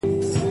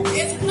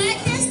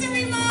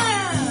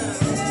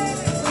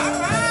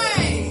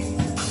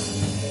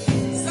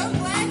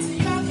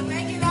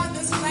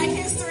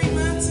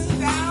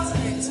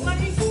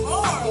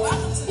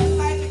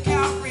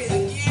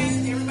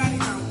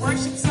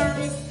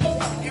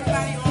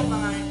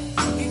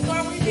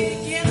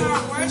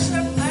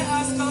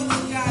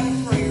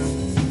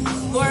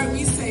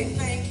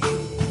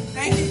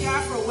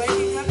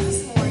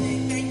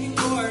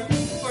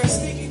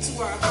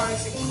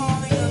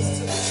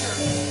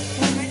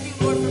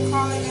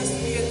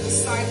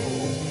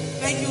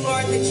Thank you,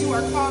 Lord, that you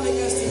are calling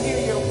us to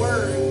hear your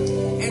word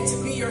and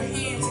to be your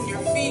hands and your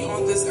feet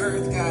on this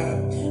earth,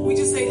 God. We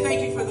just say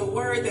thank you for the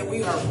word that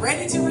we are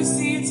ready to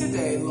receive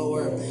today,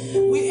 Lord.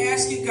 We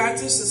ask you, God,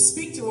 just to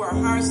speak to our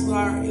hearts,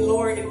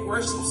 Lord, in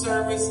worship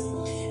service,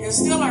 and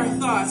still our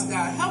thoughts,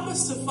 God. Help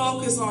us to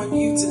focus on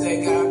you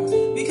today, God,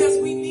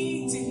 because we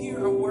need to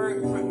hear a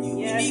word from you.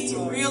 We need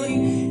to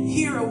really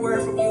hear a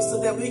word from you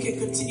so that we can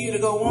continue to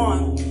go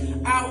on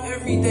out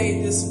every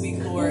day this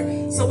week,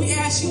 Lord. So we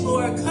ask you,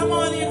 Lord, come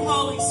on in,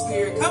 Holy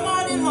Spirit. Come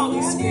on in,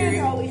 Holy Spirit,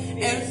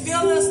 and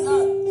fill us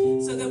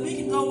up so that we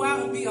can go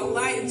out and be a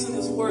light into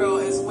this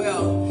world as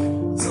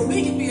well. So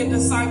we can be a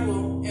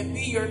disciple and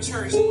be your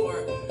church,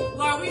 Lord.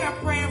 Lord, we are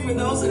praying for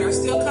those that are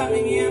still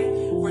coming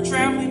in, for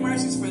traveling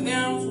mercies for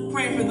them,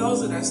 praying for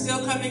those that are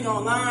still coming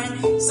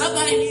online.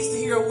 Somebody needs to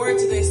hear a word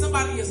today.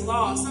 Somebody is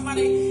lost.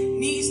 Somebody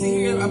needs to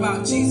hear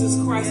about Jesus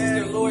Christ as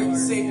their Lord and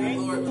Savior,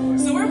 Lord.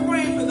 So we're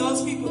praying for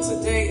those people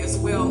today as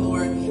well,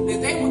 Lord,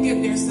 that they will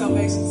get their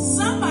salvation.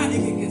 Somebody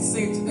can get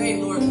saved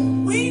today, Lord.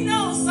 We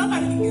know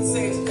somebody can get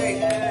saved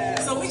today.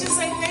 So we just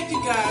say thank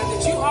you, God,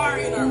 that you are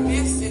in our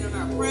midst and in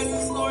our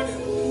presence, Lord,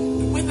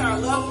 and with our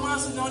loved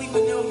ones who don't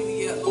even know you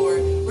yet,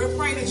 Lord. We're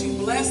praying that you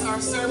bless our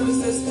service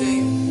this day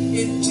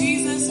in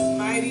Jesus'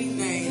 mighty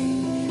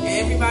name. And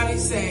everybody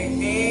say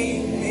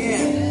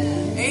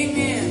amen.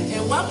 Amen.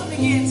 And welcome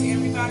again to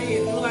everybody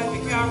at New Life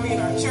at Calvary in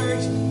our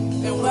church.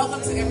 And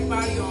welcome to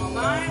everybody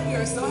online. We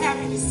are so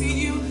happy to see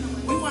you.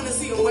 We want to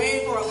see a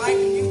wave or a like on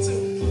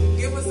YouTube.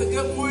 Give us a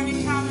good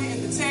morning comment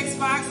in the text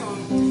box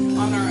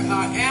on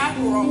our app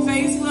or on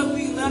Facebook.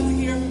 We'd love to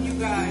hear from you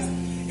guys.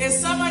 Is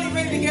somebody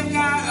ready to give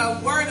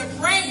God a word of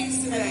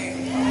praise today?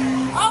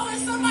 Oh,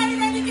 is somebody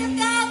ready to give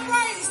God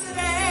praise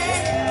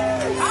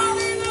today?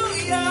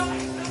 Hallelujah.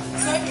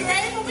 So if you're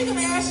able, we're going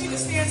to ask you to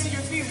stand to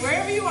your feet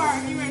wherever you are,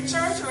 if you're in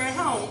church or at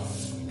home.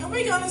 And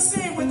we're going to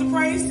sing with the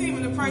praise team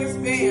and the praise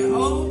band,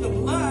 Oh, the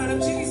Blood of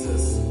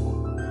Jesus.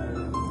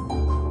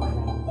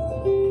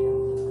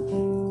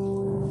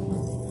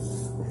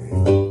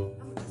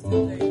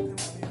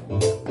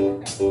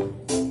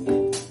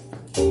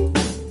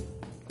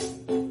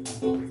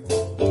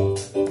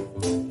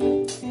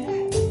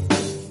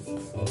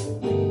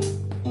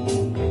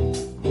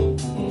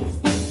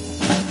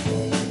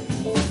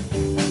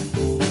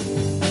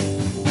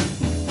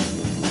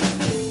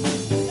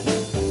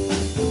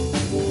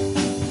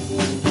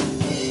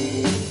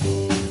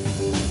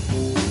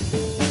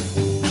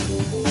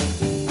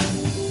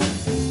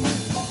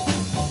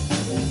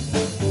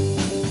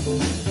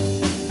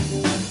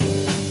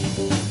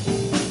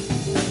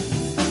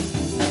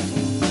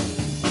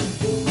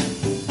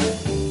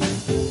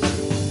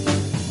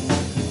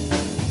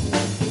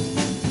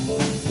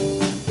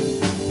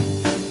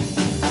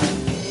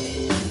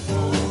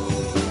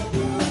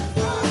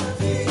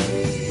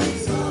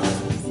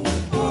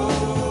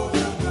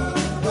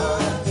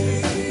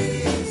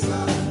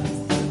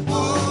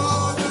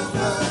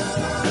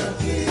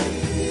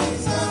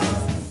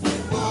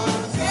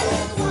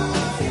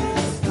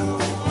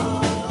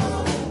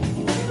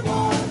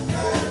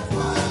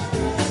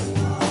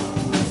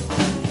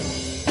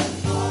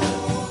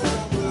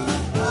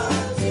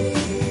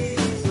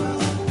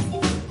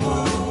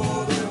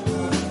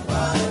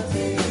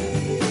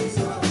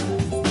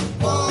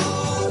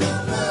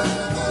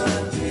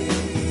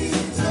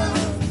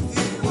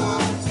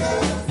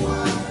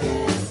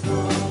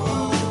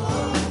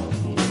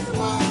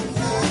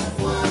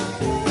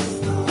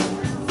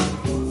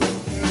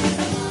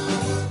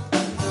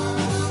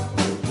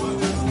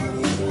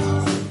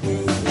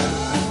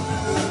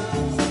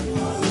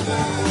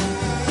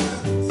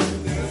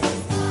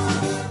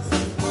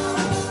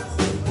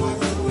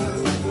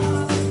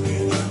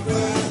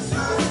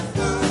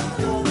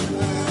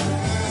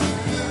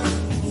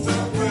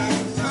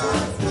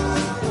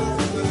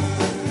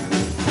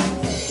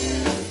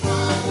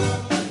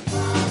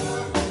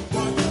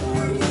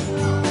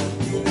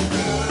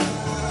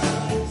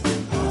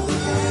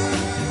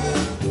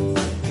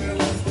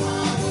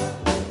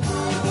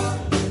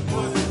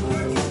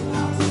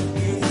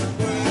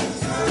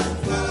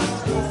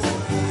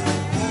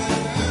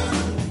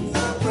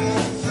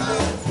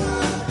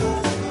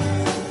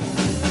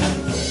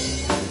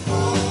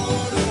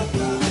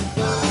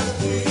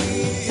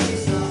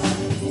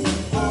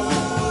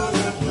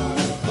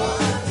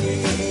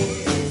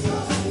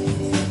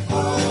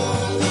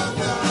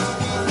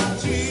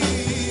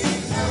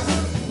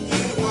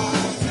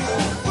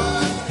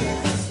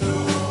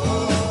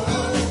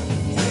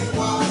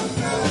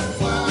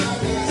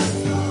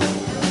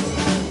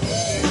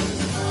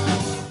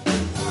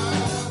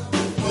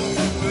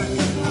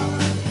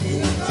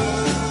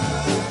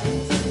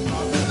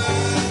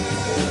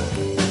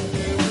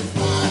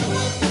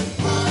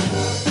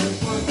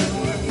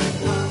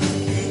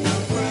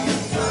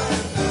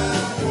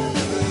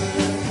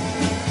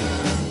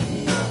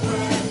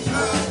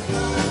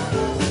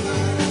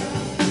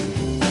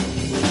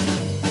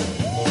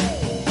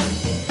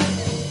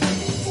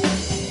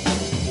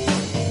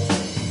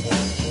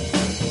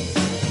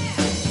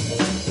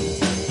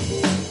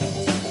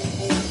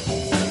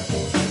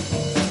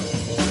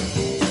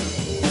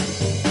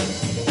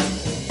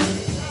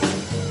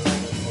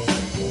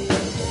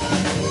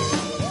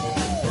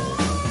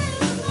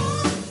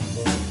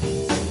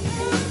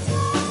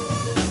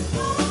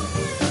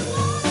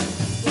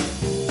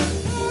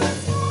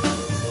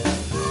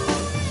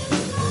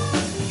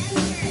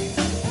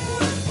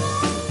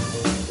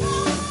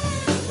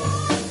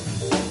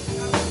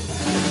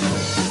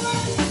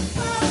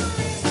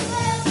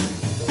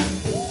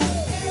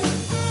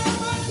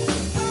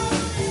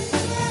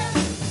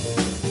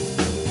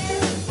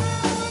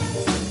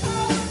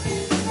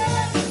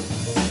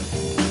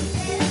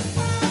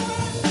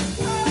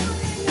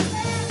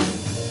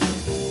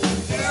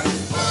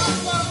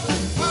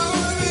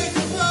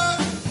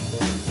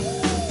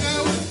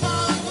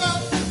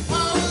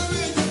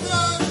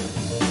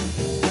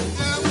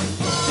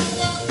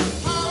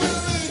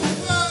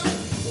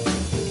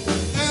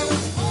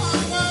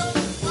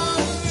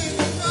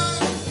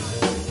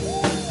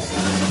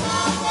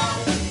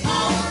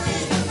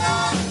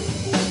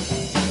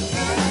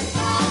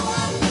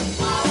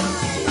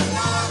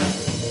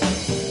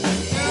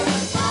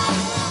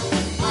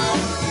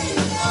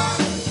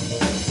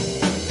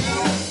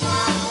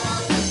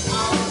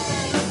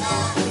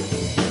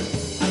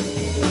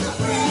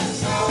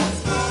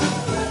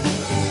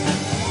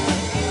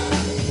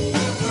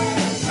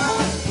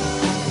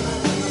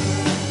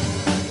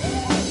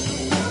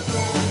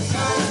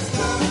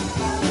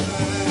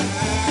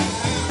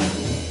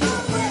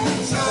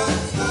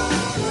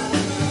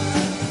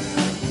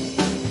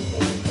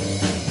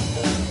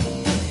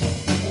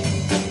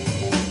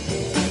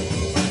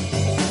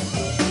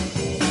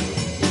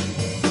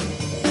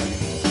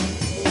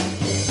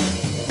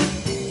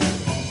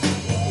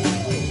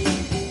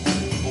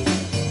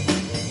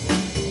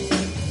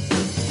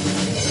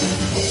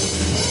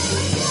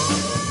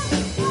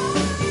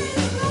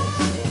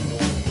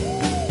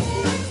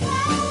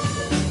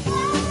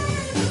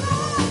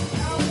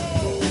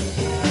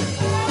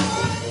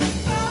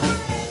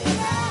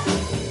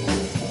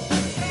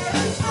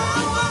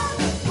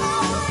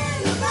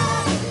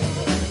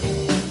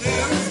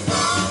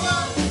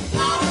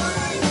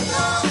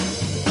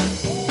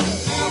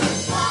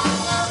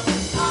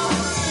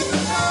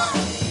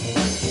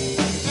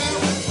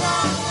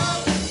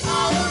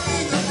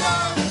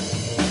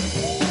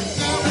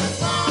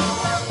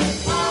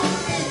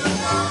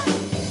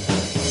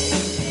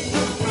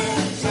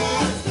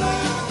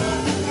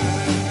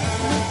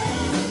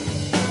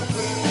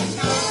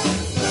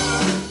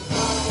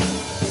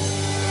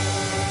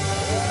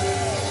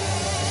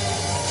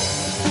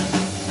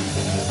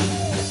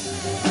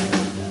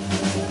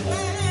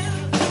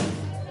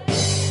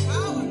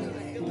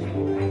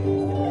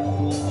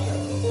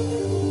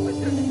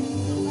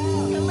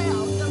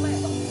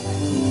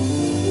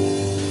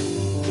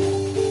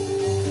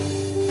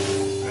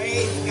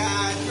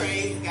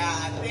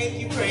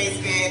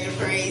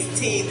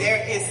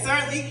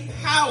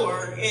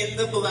 power in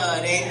the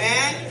blood.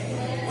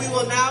 Amen. We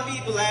will now be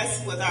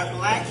blessed with our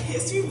Black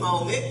History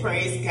Moment,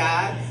 praise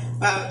God,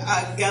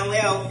 by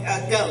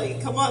Gully.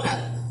 Come on up.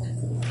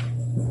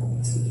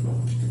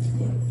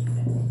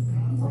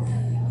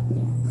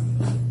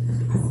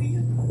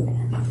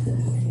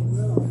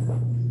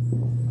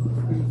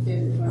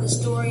 The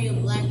story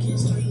of Black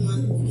History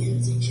Month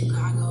begins in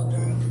Chicago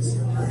during the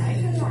summer.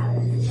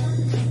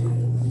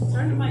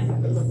 Turn the mic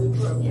up a little bit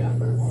for me.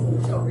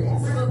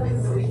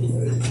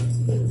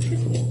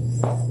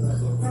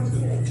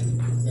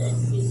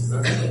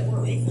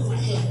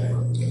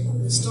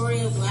 The story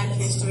of Black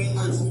History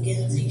Month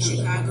begins in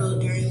Chicago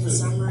during the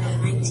summer of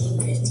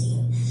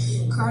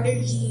 1915.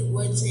 Carter G.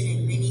 Woodson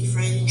and many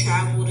friends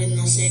traveled in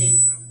the city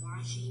from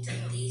Washington,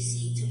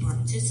 D.C. to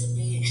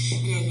participate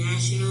in a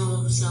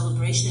national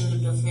celebration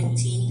of the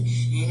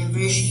 15th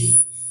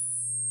anniversary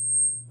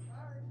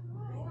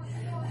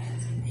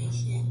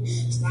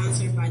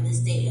sponsored by the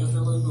state of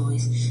Illinois.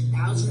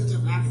 Thousands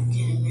of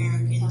African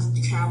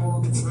Americans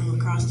traveled from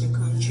across the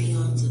country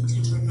on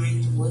September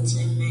 9th.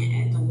 Woodson met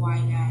at the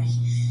YMCA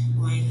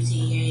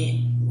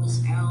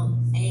with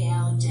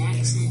A.L.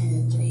 Jackson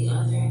and three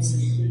others.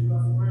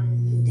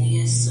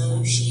 The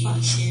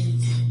Association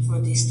for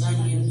the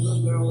Study of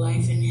Negro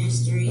Life and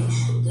History,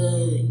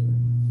 the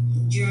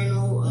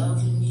Journal of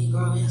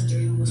Negro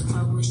History, was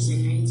published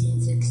in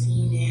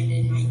 1916 and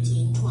in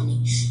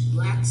 1920.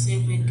 Black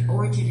civic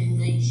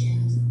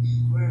organizations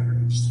were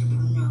urged to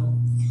promote.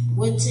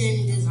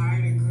 Woodson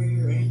desired a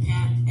greater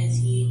impact as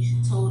he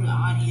told an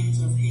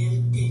audience of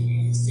Hampton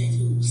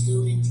Institute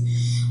students,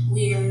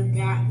 "We are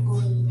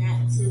going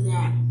back to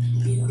that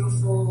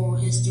beautiful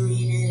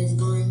history, and it is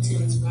going to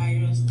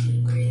inspire us to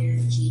greater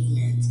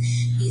achievements."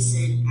 He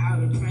sent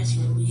out a press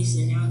release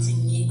announcing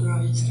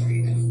Negro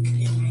History Week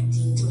in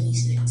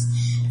 1926.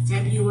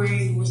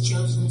 February was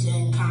chosen to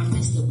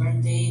encompass the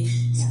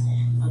birthdays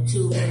of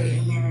two great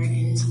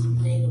Americans who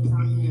played a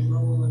prominent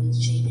role in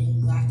shaping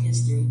Black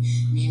history,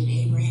 named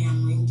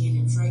Abraham Lincoln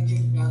and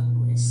Frederick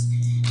Douglass,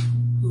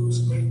 whose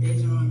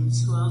birthdays are on the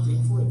 12th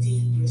and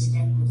 14th,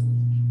 respectively.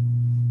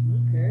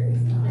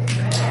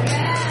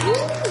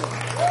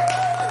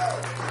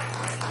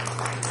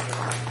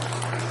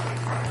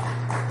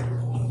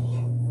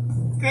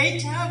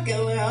 Great job,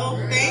 Galil.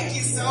 Thank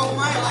you so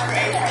much.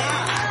 Praise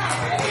God.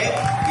 If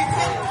you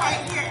couldn't quite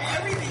hear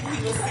everything he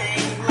was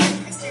saying, Black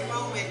History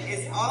Moment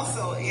is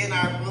also in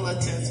our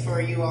bulletins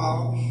for you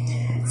all.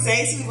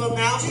 Saints, we will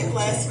now be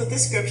blessed with the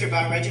scripture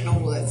by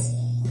Reginald Woods.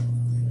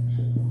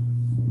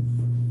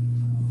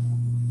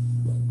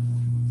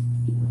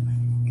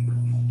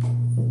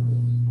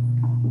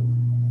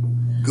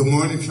 Good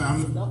morning,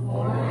 family. Good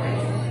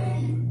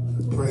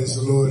morning. Praise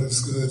the Lord.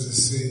 It's good to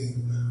see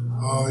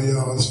all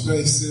y'all's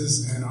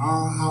faces in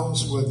our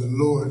house where the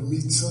Lord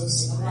meets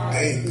us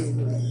daily.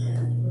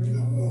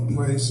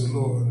 Praise the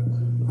Lord.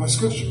 Our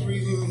scripture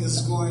reading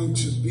is going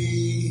to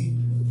be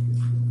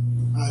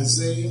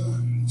Isaiah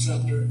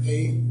chapter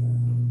 8,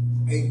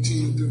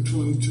 18 through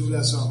 22.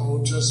 That's our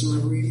Old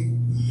Testament reading.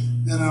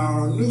 And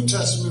our New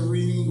Testament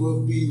reading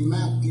will be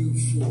Matthew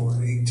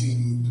 4,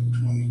 18 through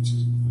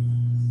 22.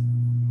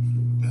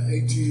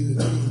 18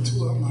 to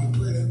 22, I might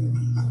play that.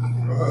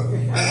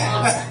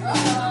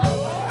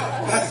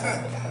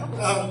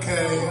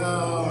 Okay.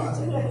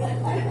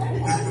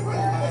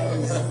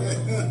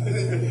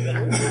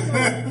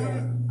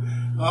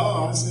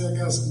 Oh, I see I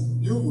got some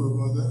humor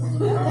about that.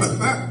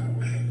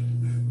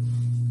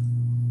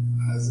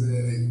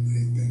 Isaiah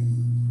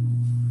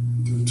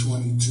 18 through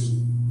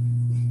 22.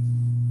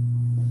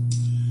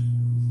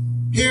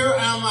 Here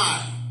am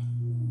I,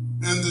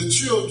 and the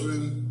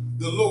children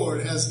the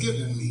Lord has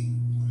given me.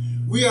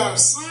 We are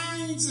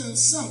signs and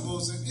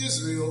symbols in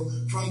Israel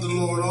from the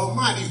Lord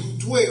Almighty, who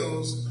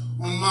dwells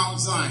on Mount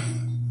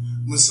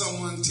Zion. When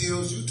someone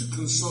tells you to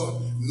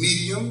consult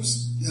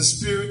mediums and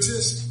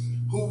spiritists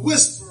who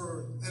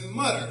whisper and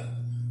mutter,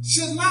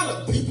 should not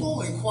a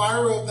people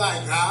inquire of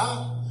thy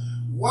God?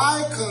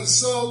 Why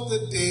consult the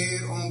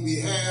dead on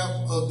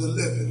behalf of the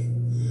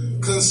living?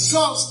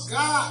 Consult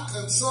God's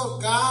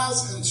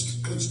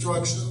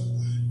construction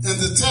and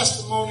the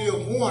testimony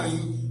of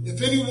warning.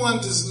 If anyone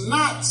does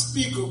not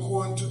speak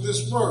according to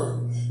this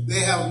word, they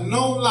have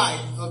no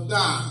light of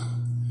dying.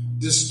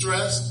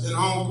 Distressed and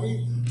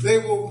hungry, they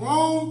will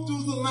roam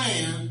through the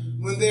land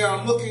when they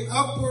are looking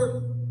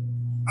upward.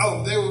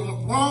 They will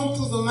roam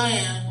through the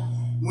land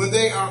when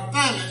they are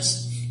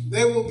famished.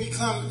 They will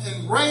become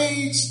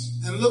enraged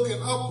and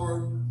looking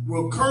upward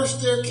will curse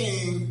their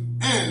king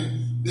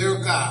and their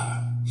God.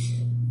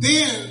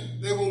 Then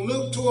they will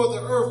look toward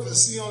the earth and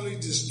see only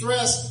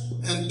distress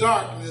and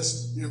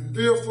darkness and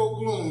fearful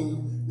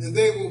gloom, and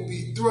they will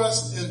be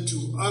thrust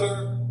into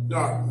utter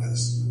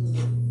darkness.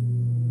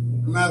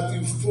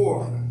 Matthew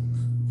 4,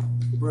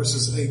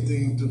 verses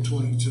 18 to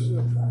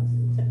 22.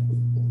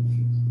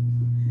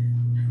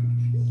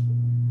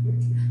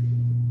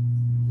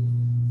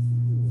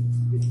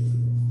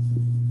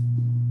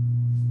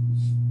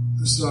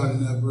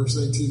 Starting at verse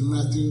 18 of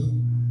Matthew.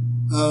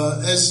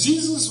 As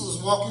Jesus was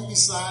walking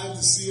beside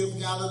the Sea of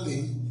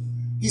Galilee,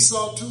 he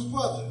saw two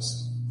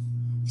brothers,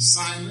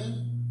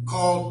 Simon,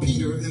 called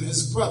Peter, and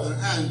his brother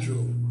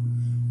Andrew.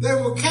 They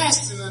were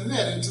casting a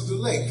net into the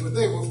lake, for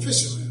they were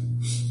fishermen.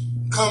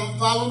 Come,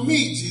 follow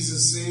me,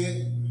 Jesus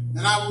said,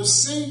 and I will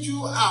send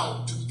you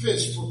out to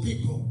fish for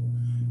people.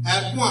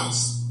 At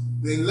once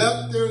they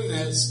left their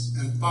nets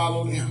and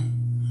followed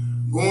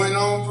him. Going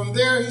on from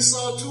there, he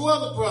saw two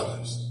other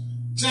brothers,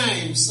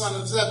 James, son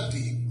of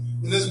Zebedee,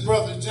 and his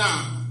brother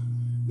John.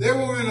 They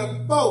were in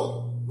a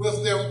boat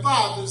with their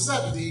father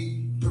Zebedee,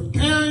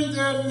 preparing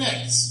their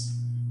nets.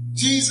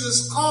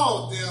 Jesus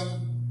called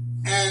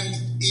them, and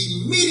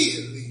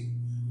immediately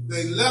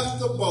they left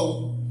the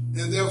boat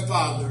and their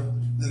father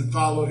and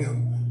followed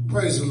him.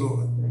 Praise the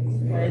Lord.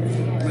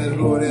 May the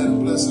Lord add a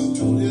blessing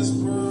to his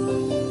word.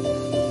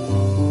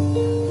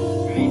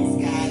 Praise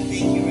God.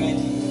 Thank you,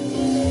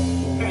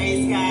 Reggie.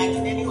 Praise God.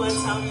 Can anyone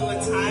tell me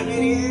what time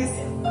it is?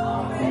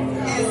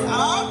 It's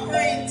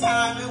offering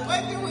time. And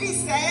what do we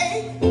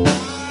say?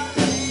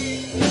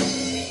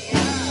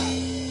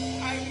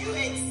 Are you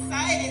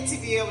excited to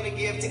be able to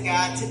give to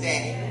God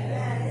today?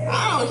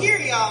 I don't hear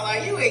y'all. Are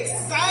you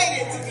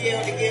excited to be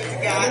able to give to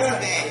God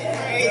today?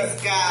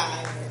 Praise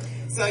God.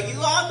 So you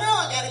all know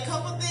I got a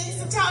couple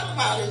things to talk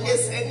about in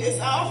this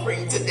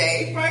offering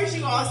today. First,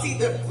 you all see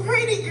the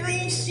pretty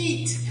green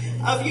sheet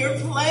of your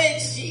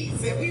pledge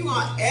sheets. And we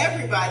want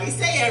everybody,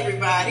 say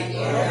everybody,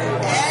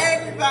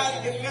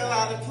 everybody to fill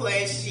out a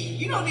pledge sheet.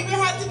 You don't even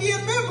have to be a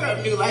member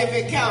of New Life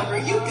at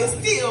Calvary. You can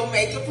still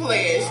make a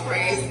pledge,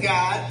 praise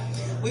God.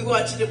 We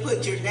want you to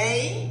put your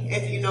name,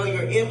 if you know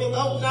your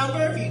envelope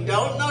number. If you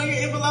don't know your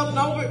envelope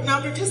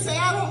number, just say,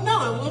 I don't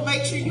know, and we'll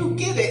make sure you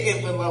get an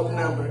envelope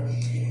number.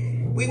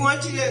 We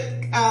want you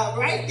to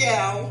write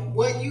down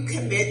what you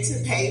commit to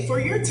pay for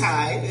your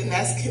tithe, and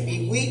that can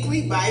be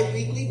weekly,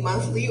 bi-weekly,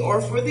 monthly,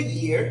 or for the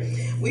year.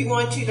 We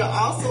want you to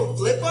also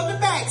flip on the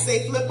back.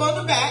 Say flip on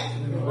the back.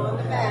 Flip on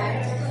the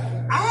back.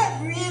 I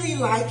really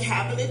like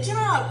having a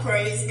job,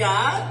 praise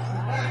God.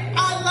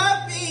 I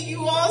love being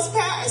you all's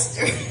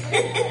pastor.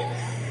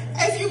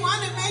 If you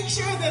want to make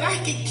sure that I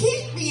can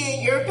keep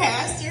being your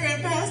pastor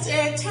and Pastor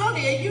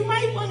Antonia, you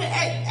might want to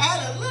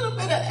add a little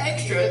bit of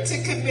extra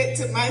to commit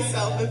to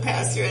myself and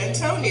Pastor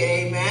Antonia,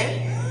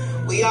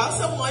 amen. We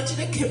also want you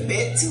to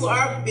commit to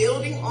our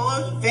Building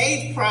on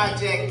Faith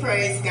project,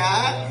 praise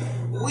God.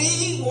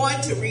 We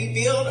want to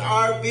rebuild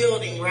our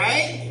building,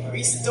 right?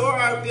 Restore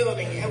our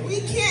building. And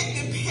we can't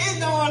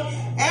depend on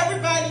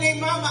everybody and their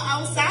mama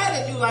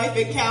outside of New Life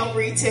at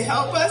Calvary to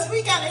help us.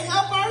 We got to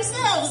help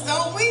ourselves,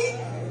 don't we?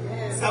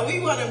 So we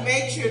want to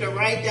make sure to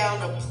write down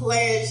a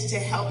pledge to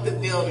help the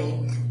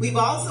building. We've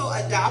also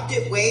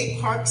adopted Wade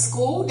Park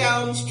School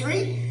down the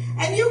street,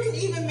 and you can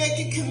even make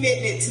a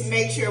commitment to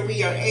make sure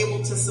we are able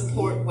to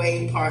support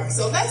Wade Park.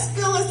 So let's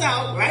fill us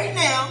out right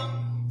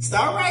now.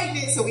 Start writing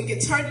it so we can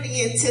turn it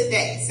in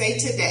today. Say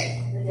today.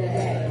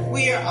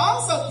 We are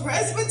also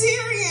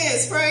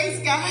Presbyterians, praise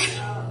God.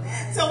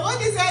 So what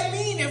does that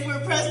mean if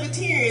we're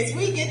Presbyterians?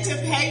 We get to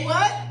pay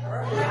what?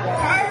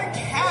 Per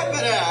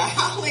capita.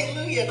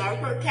 Hallelujah. And our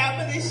per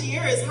capita this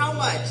year is how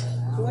much?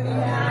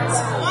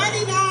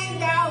 $29.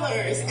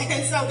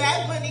 And so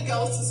that money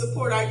goes to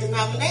support our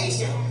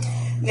denomination.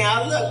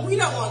 Now, look, we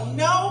don't want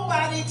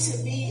nobody to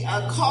be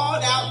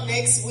called out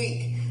next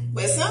week.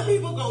 But some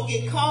people going to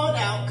get called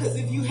out because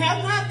if you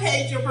have not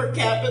paid your per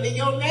capita,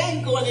 your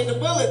name going in the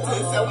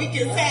bulletin. So we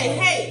can say,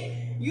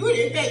 hey, you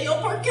didn't pay your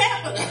per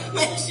capita.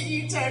 Make sure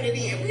you turn it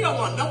in. We don't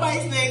want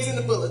nobody's names in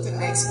the bulletin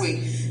next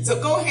week. So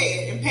go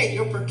ahead and pay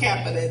your per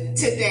capita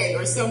today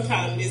or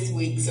sometime this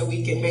week so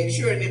we can make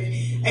sure. And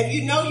if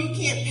you know you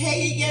can't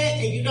pay it yet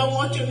and you don't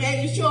want your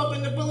name to show up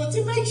in the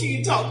bulletin, make sure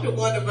you talk to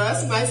one of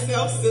us,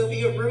 myself,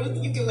 Sylvia,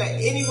 Ruth. You can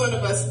let any one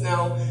of us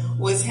know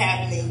what's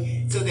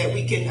happening so that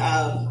we can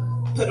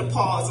put a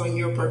pause on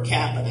your per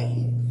capita.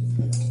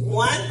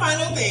 One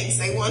final thing.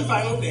 Say one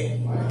final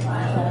thing.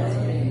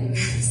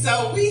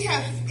 So we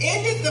have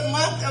ended the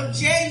month of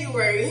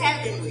January,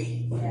 haven't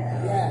we?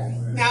 Yes.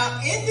 Now,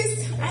 in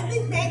this, I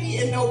think maybe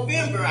in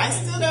November, I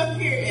stood up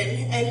here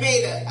and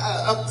made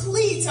a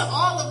plea to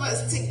all of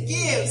us to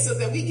give so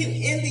that we can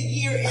end the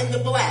year in the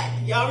black.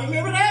 Y'all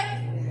remember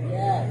that?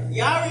 Yes.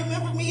 Y'all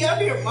remember me up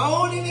here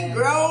moaning and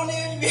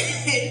groaning?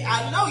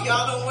 I know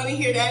y'all don't want to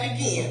hear that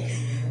again.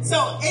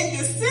 So in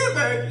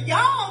December,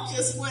 y'all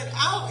just went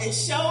out and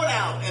showed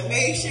out and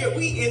made sure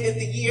we ended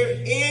the year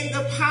in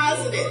the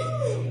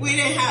positive. We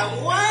didn't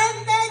have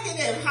one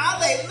negative.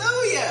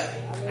 Hallelujah.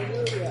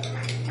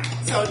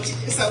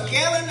 So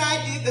Gail and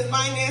I did the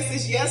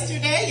finances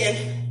yesterday, and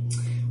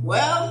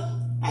well,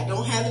 I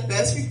don't have the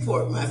best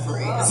report, my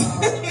friends.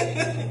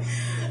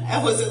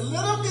 It was a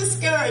little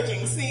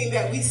discouraging seeing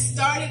that we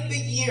started the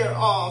year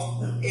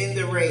off in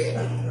the red.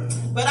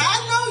 But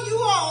I know you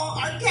all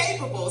are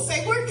capable.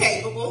 Say we're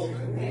capable.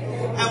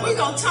 And we're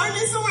going to turn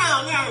this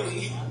around, aren't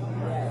we?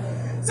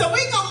 So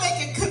we're going to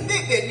make a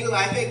commitment, New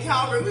Life at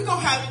Calvary. We're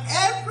going to have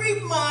every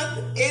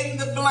month in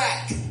the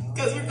black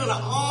because we're going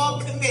to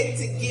all commit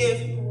to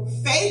give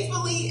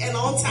faithfully and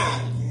on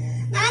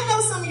time. Now, I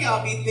know some of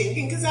y'all be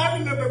thinking, because I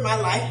remember my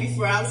life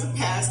before I was a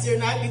pastor,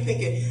 and I'd be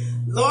thinking,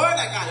 Lord,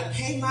 I got to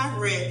pay my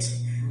rent.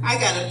 I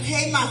got to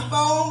pay my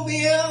phone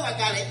bill. I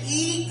got to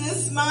eat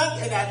this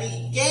month, and I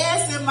need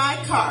gas in my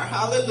car.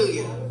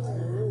 Hallelujah.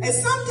 And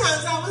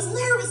sometimes I was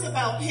nervous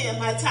about paying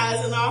my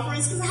tithes and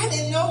offerings because I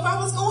didn't know if I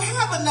was going to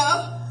have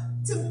enough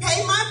to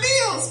pay my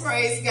bills,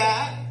 praise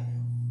God.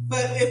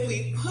 But if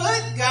we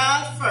put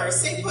God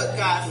first, say put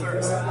God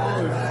first.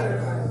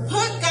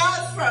 Put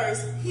God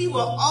first, he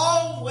will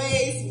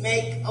always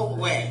make a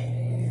way.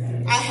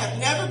 I have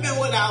never been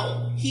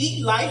without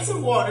heat, lights, or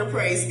water,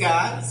 praise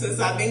God, since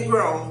I've been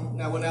grown.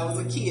 Now, when I was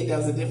a kid, that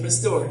was a different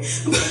story.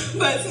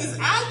 But since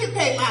I can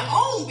pay my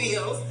own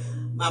bills,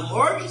 my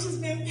mortgage has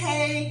been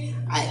paid.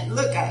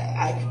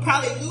 I could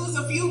probably lose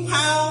a few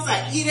pounds.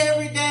 I eat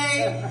every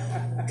day.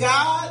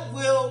 God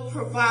will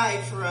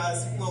provide for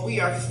us when we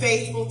are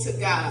faithful to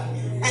God.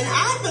 And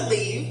I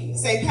believe,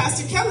 say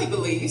Pastor Kelly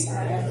believes,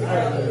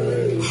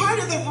 part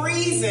of the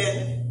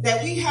reason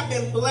that we have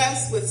been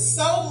blessed with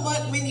so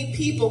many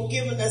people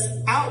giving us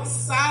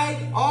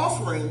outside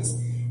offerings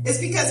is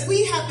because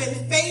we have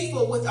been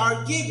faithful with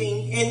our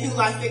giving in New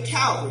Life at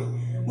Calvary.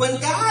 When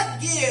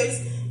God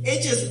gives,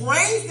 it just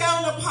rains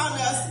down upon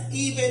us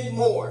even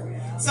more.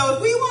 So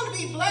if we want to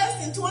be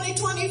blessed in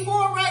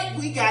 2024, right,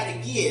 we got to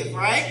give,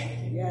 right?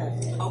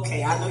 Yes.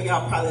 Okay, I know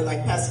y'all probably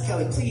like, Pastor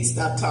Kelly, please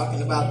stop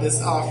talking about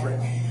this offering.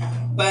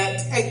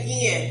 But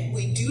again,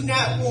 we do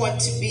not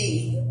want to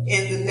be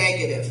in the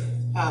negative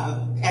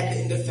at the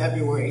end of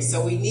February.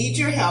 So we need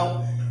your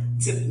help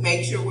to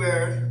make sure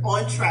we're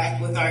on track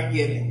with our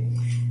giving.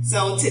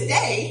 So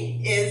today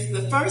is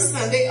the first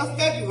Sunday of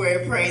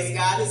February, praise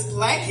God. It's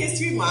Black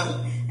History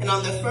Month. And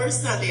on the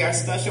first Sunday, our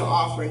special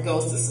offering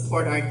goes to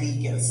support our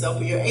deacons. So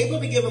if you're able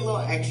to give a little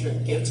extra,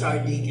 give to our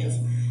deacons.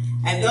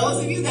 And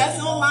those of you that's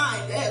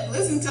online that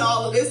listen to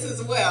all of this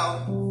as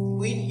well,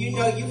 you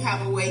know you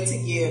have a way to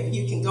give.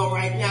 You can go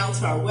right now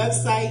to our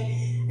website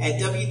at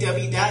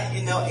www.nlac.tv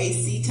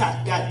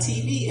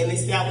and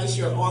establish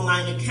your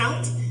online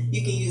account.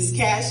 You can use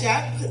Cash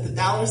App, put the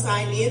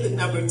 $ in, the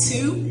number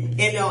 2,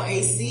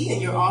 NLAC,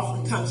 and your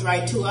offering comes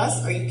right to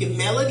us. Or you can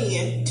mail it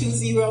in,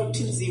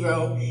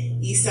 2020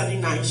 East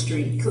 79th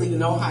Street,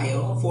 Cleveland,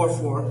 Ohio,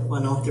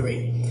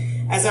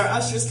 44103. As our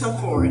ushers come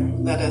forward,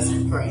 let us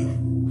pray.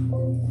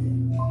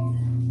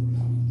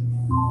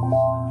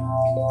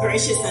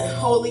 Gracious and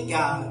holy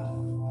God,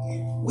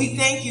 we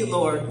thank you,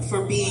 Lord,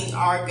 for being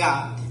our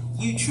God.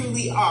 You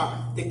truly are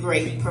the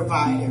great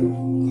provider.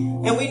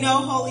 And we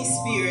know, Holy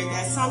Spirit,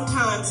 that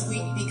sometimes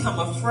we become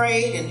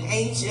afraid and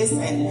anxious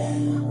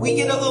and we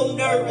get a little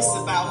nervous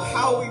about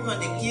how we're going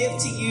to give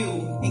to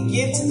you and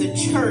give to the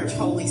church,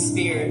 Holy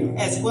Spirit,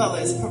 as well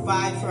as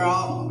provide for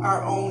all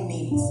our own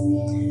needs.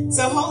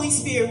 So, Holy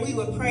Spirit, we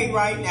would pray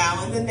right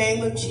now in the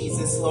name of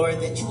Jesus, Lord,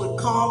 that you would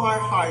calm our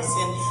hearts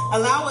and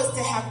allow us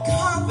to have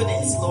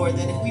confidence, Lord,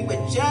 that if we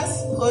would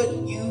just put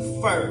you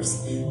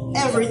first,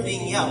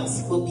 everything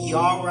else will be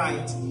all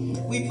right.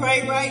 We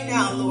pray right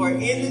now, Lord,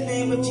 in the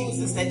name of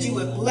Jesus, that you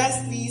would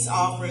bless these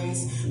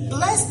offerings.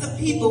 Bless the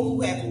people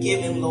who have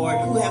given, Lord,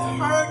 who have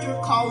heard your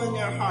call in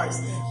their hearts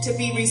to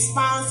be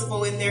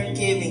responsible in their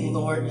giving,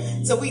 Lord.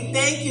 So we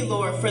thank you,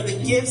 Lord, for the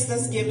gifts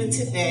that's given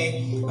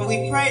today. And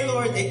we pray,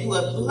 Lord, that you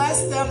would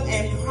bless them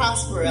and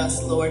prosper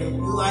us, Lord, in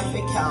New Life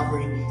at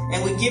Calvary.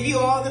 And we give you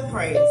all the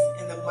praise.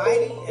 In the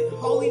mighty and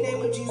holy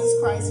name of Jesus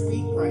Christ,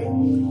 we pray.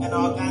 And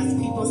all God's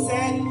people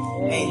said,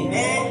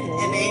 amen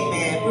and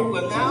amen. We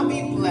will now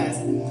be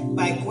blessed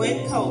by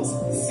Gwen Coates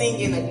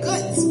singing a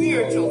good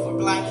spiritual for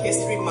Black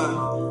History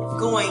Month,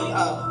 Going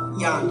Up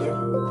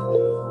Yonder.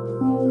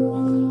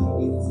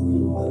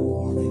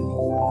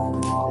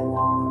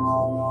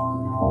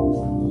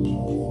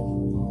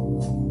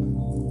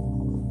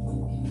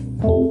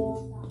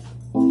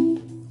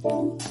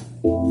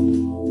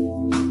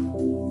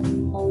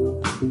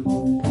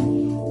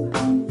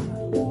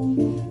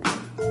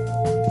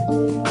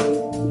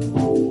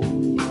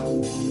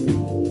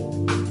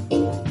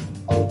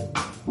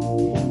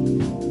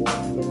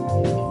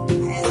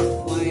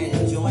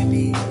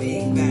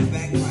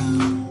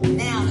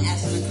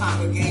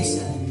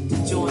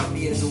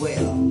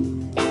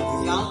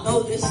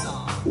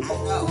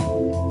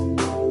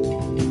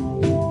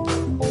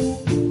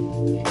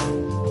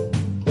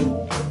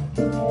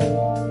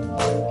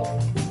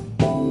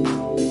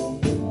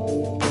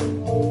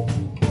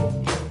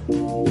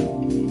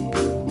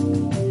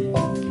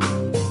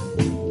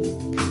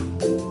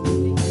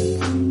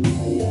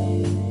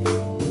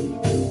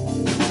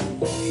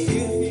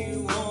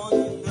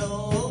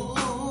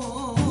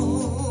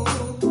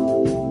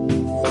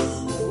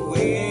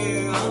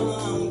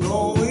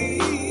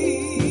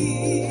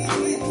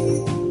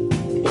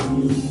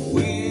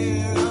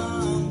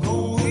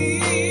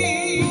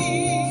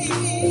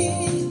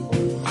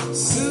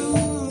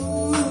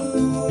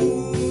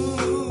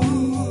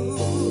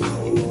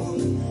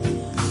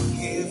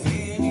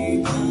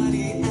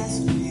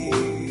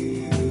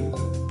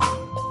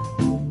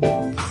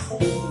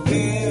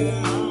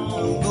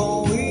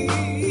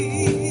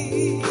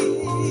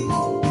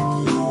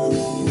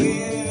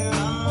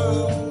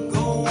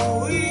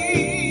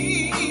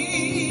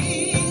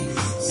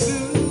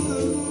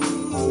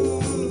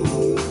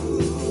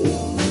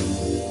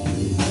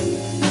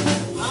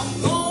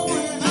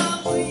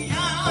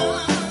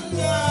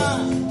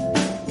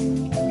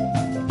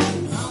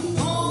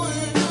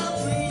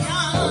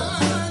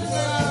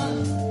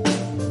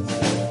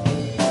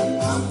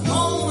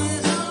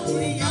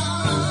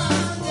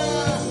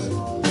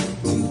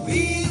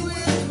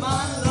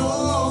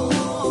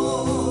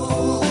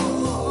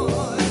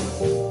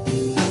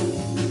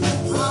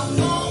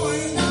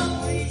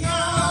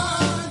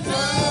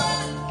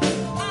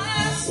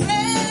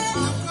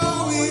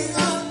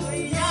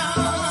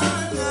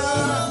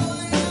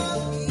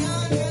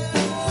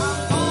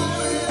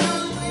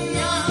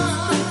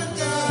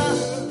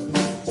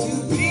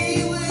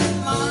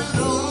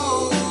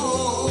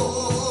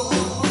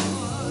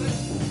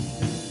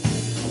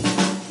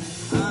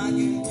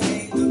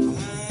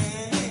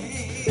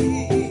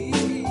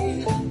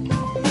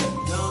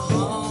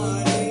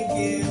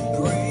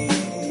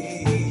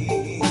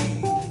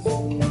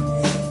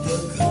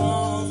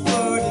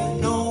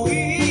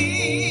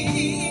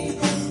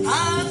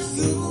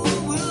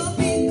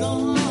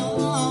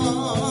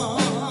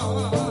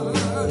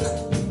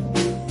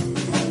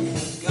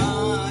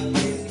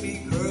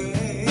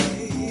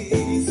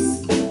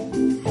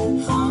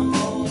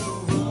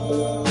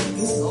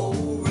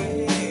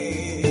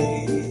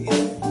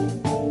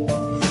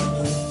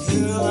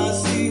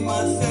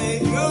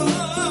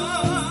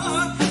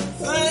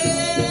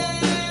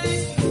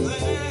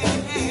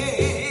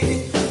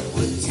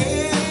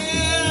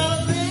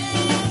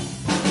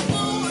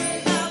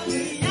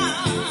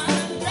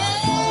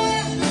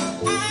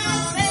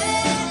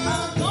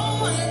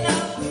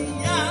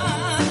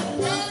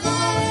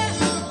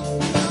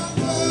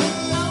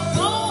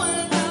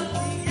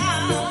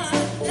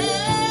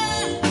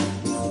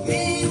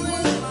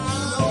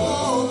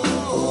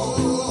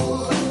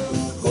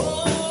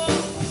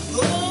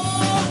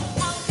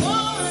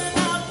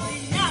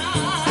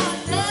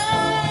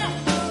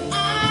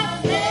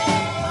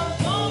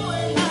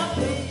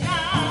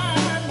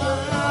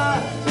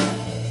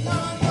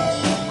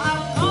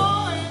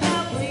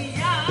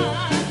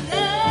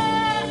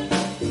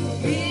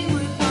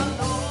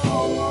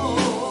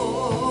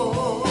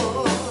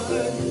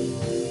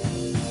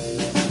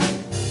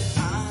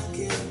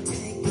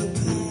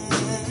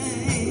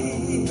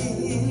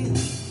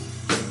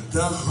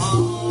 the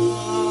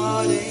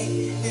heartache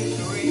and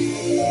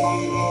grief,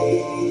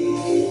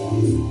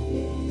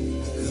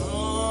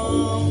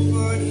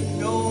 comfort in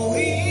knowing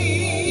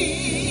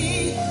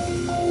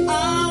I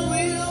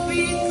will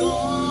be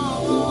gone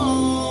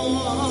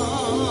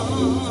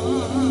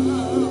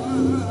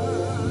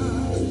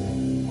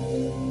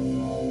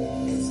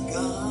as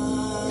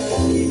God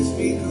gives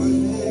me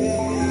grace.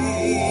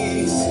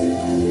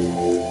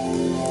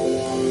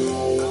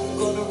 I'm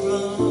gonna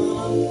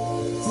run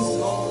this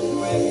long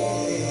race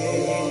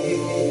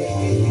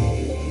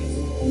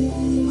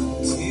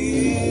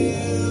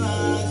until I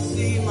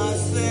see my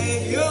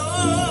Savior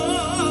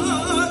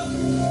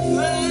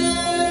face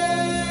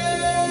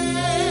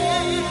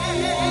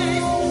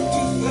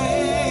to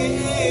face.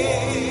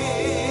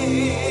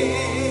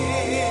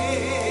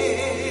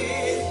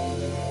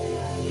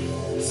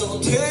 So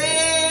tell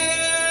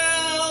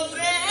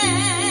them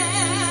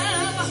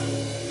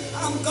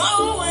I'm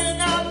going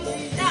up the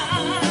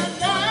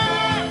yonder.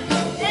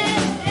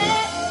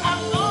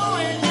 I'm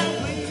going up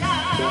the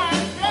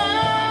yonder.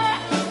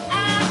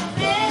 I'm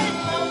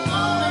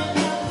going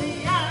up the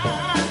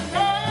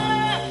yonder.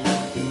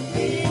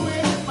 Be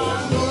with my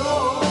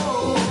Lord.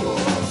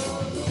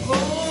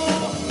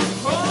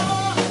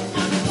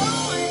 I'm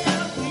going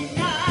up the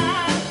yonder.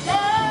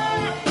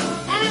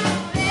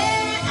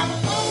 I'm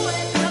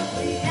going up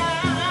the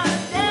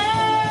yonder.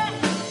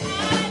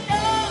 I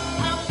know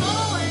I'm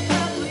going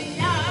up the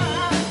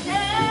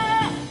yonder.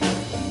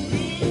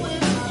 Be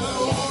with my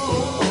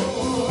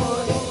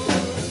Lord.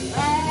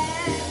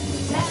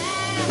 Last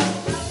time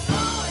I'm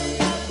going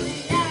up the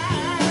yonder.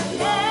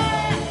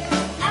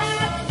 I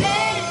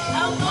said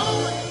I'm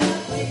going up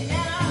the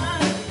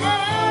yonder.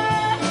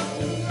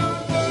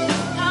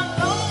 I'm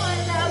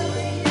going up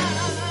the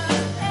yonder.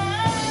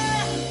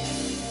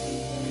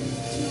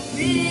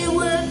 Be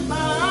with my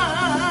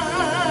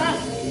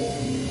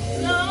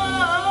God.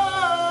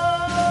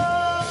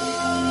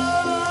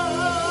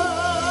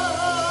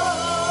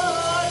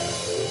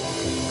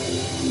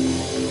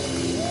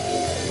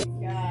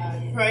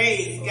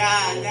 Praise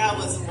God. That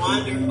was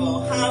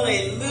wonderful.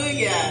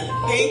 Hallelujah.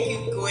 Thank you,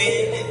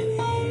 Gwen.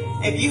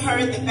 And if you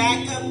heard the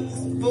backup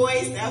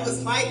voice, that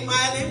was Mike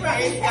Miley.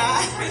 Praise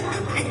God.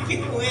 Thank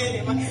you,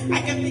 Gwen. And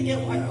I kept thinking,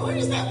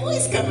 where's that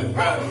voice coming from?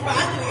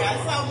 Finally,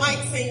 I saw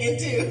Mike singing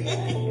too.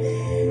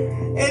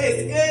 It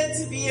is good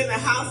to be in the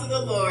house of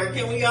the Lord.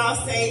 Can we all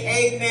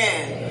say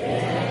amen?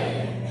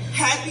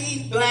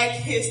 Happy Black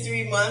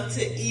History Month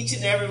to each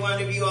and every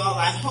one of you all.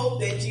 I hope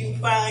that you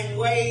find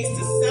ways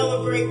to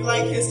celebrate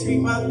Black History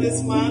Month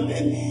this month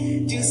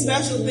and do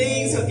special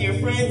things with your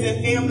friends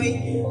and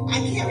family. I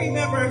can't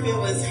remember if it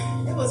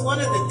was one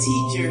of the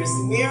teachers,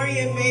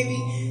 Marion maybe.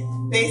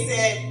 They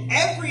said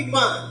every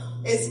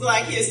month is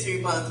Black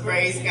History Month,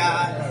 praise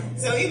God.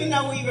 So even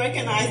though we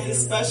recognize this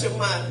special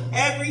month,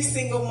 every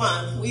single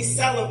month we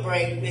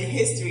celebrate the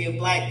history of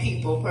Black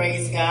people,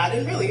 praise God,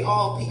 and really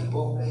all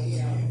people.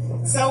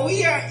 So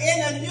we are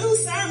in a new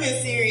sermon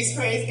series,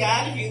 praise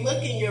God. If you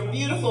look in your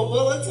beautiful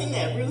bulletin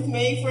that Ruth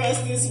made for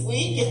us this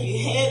week, if you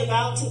head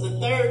about to the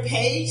third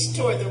page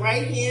toward the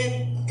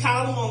right-hand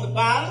column on the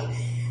bottom,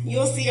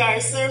 you'll see our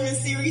sermon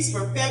series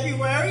for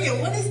February. And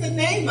what is the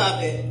name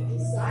of it?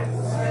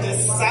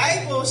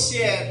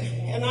 Discipleship.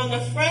 And on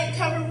the front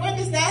cover, what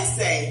does that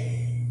say?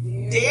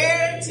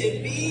 Dare to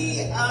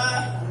be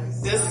a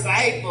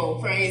disciple,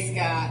 praise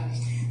God.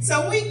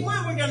 So week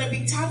 1, we're going to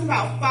be talking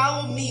about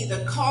follow me,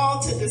 the call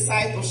to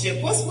discipleship.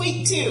 What's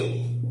week 2?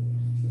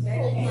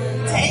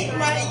 Take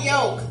my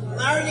yoke,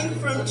 learning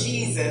from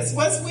Jesus.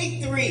 What's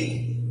week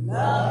 3?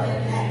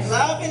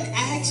 Love and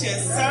action,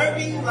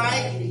 serving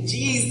like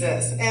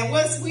Jesus. And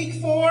what's week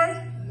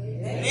 4?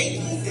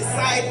 Making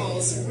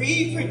disciples,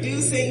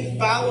 reproducing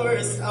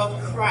followers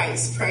of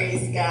Christ.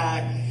 Praise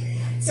God.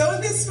 So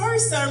in this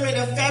first sermon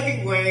of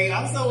February,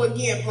 also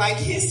again, Black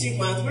History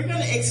Month, we're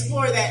going to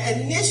explore that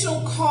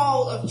initial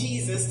call of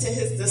Jesus to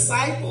his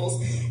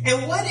disciples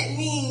and what it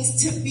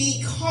means to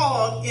be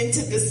called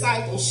into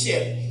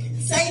discipleship.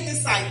 Say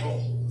disciple.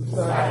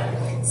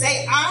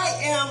 Say, I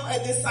am a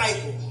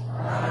disciple.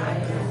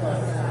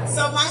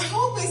 So my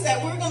hope is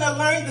that we're going to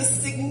learn the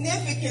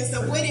significance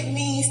of what it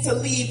means to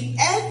leave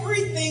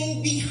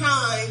everything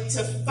behind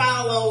to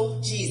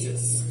follow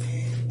Jesus.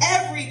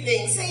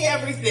 Everything. Say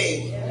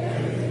everything.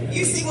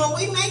 You see, when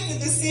we make the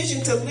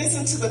decision to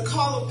listen to the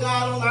call of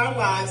God on our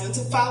lives and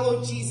to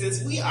follow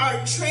Jesus, we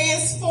are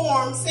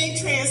transformed, say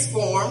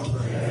transformed,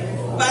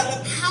 by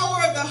the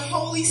power of the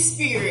Holy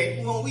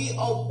Spirit when we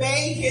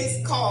obey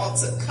his call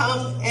to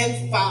come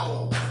and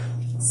follow.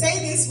 Say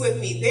this with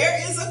me. There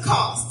is a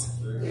cost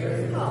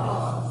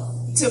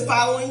to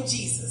following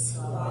Jesus,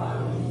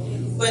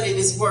 but it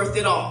is worth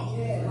it all.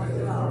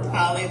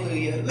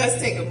 Hallelujah. Let's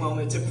take a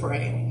moment to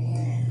pray.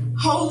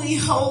 Holy,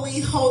 holy,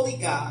 holy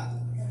God,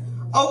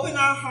 open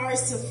our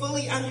hearts to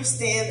fully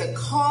understand the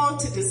call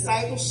to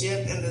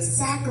discipleship and the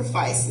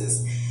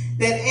sacrifices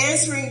that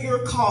answering your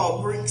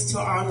call brings to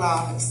our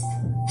lives.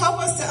 Help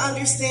us to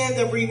understand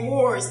the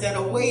rewards that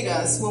await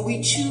us when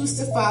we choose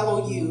to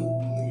follow you.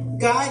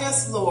 Guide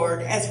us,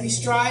 Lord, as we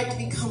strive to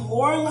become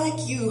more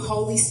like you,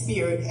 Holy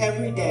Spirit,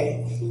 every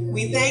day.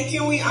 We thank you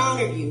and we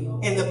honor you.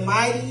 In the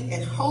mighty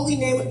and holy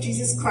name of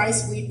Jesus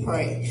Christ, we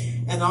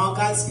pray. And all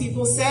God's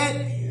people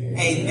said,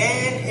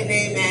 amen and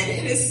amen.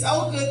 It is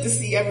so good to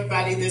see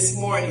everybody this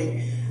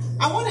morning.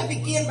 I want to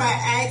begin by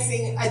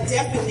asking a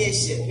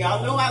definition.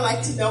 Y'all know I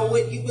like to know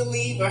what you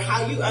believe or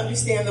how you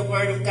understand the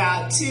Word of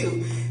God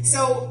too.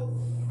 So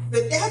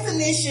the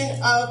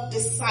definition of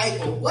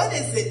disciple, what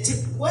does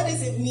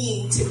it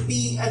mean to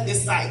be a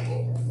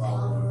disciple?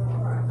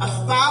 A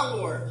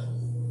follower.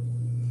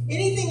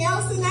 Anything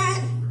else in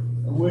that?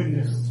 A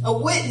witness. A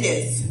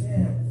witness.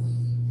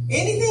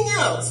 Anything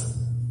else?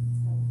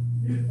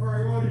 He's a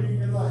priority in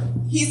your life.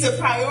 He's a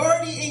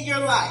priority in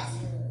your life.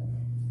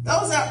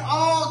 Those are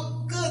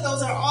all good.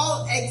 Those are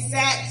all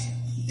exact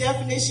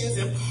definitions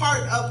and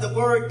part of the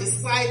word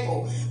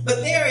disciple.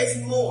 But there is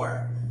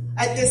more.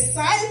 A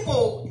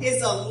disciple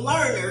is a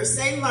learner,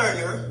 say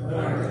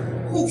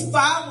learner, who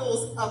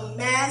follows a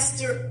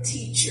master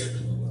teacher.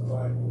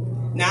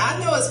 Now, I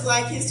know it's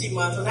Black History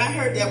Month. When I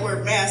heard that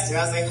word master,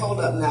 I was like, hold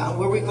up now.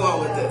 Where are we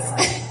going with this?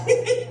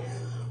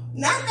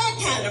 Not that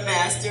kind of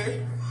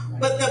master,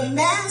 but the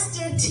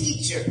master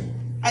teacher.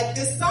 A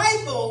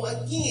disciple,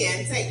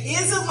 again, say,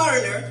 is a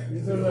learner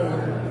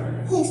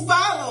who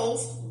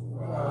follows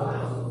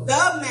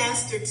the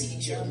master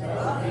teacher.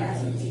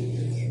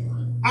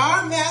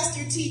 Our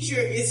master teacher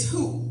is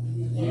who?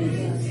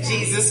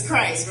 Jesus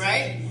Christ,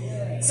 right?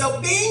 So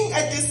being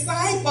a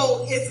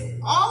disciple is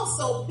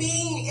also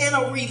being in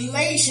a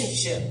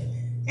relationship.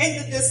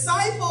 In the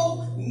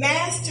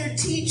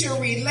disciple-master-teacher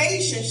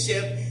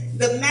relationship,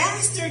 the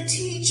master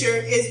teacher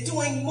is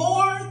doing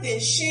more than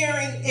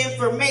sharing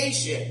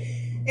information.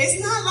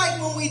 It's not like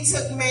when we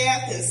took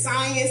math and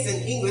science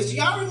and English.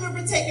 Y'all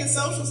remember taking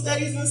social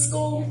studies in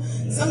school?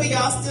 Some of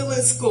y'all still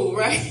in school,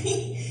 right?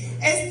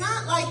 It's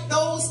not like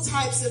those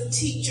types of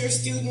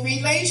teacher-student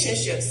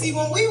relationships. See,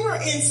 when we were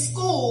in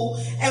school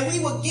and we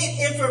would get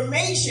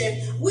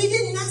information, we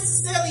didn't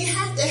necessarily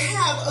have to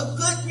have a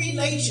good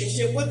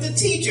relationship with the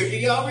teacher. Do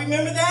y'all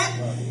remember that?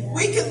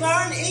 We could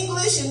learn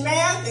English and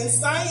math and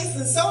science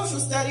and social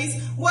studies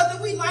whether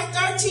we liked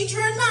our teacher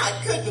or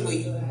not, couldn't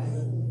we?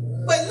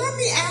 But let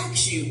me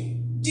ask you,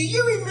 do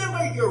you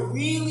remember your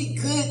really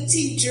good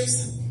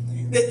teachers?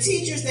 The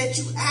teachers that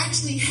you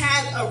actually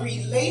had a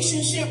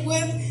relationship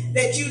with,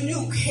 that you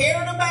knew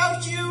cared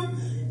about you?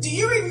 Do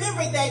you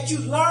remember that you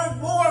learned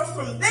more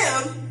from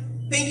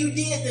them than you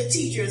did the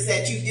teachers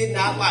that you did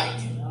not like?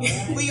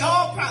 We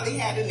all probably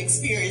had an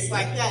experience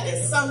like that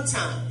at some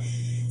time.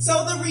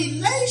 So the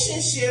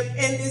relationship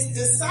and this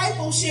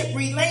discipleship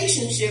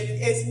relationship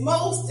is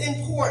most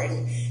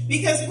important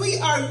because we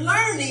are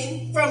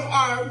learning from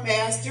our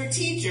master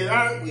teacher,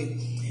 aren't we?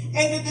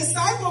 And the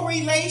disciple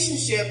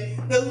relationship,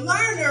 the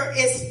learner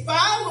is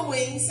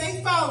following, say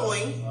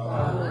following,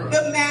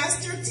 the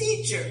master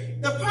teacher.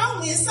 The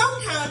problem is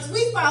sometimes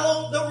we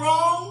follow the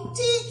wrong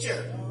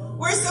teacher.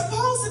 We're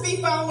supposed to be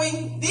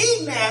following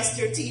the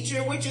master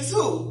teacher, which is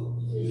who?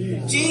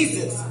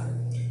 Jesus.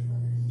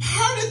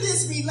 Part of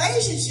this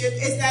relationship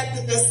is that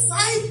the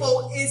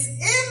disciple is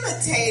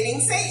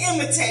imitating, say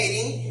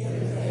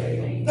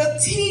imitating, the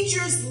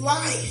teacher's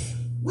life.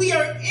 We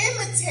are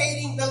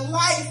imitating the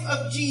life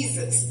of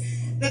Jesus.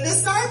 The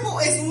disciple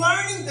is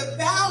learning the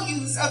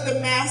values of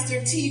the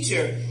master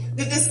teacher.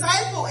 The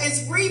disciple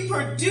is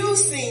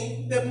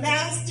reproducing the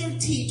master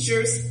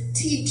teacher's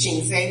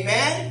teachings.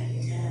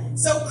 Amen?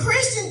 So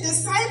Christian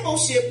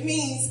discipleship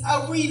means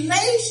a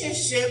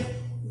relationship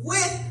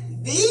with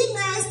the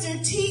master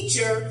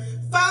teacher,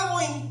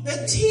 following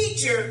the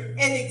teacher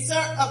and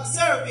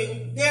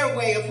observing their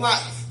way of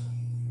life.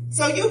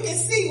 So you can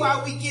see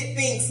why we get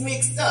things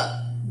mixed up.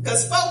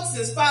 Because folks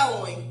is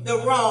following the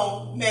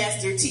wrong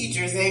master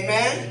teachers,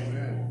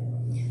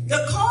 amen?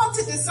 The call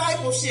to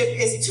discipleship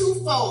is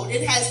twofold.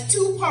 It has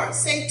two parts.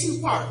 Say two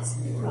parts.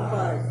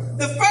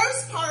 The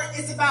first part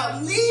is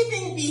about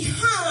leaving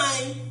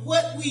behind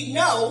what we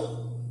know.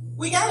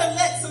 We got to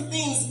let some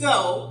things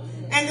go.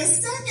 And the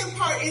second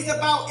part is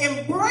about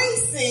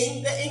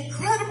embracing the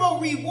incredible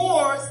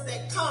rewards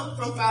that come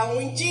from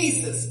following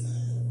Jesus.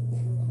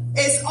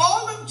 It's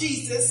all of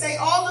Jesus. Say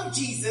all of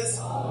Jesus.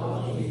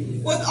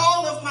 With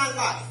all of my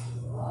life.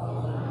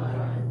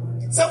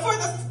 So for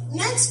the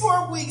next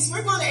 4 weeks,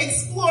 we're going to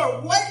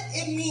explore what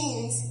it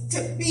means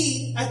to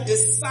be a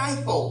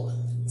disciple.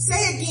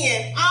 Say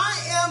again, I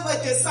am a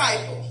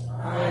disciple.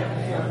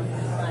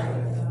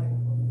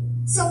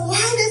 So why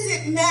does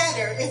it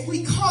matter if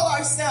we call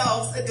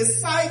ourselves a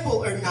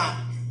disciple or not?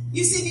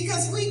 You see,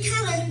 because we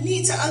kind of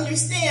need to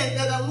understand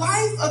that a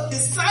life of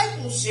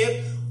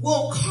discipleship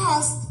will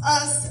cost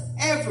us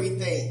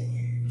everything.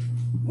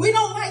 We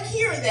don't like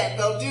hearing that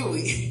though, do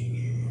we?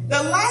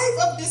 The life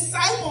of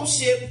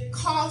discipleship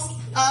costs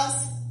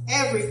us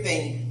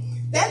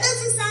everything. That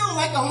doesn't sound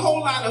like a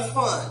whole lot of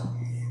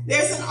fun.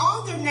 There's an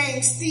author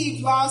named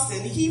Steve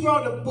Lawson. He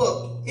wrote a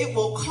book, It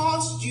Will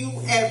Cost You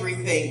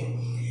Everything.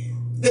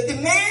 The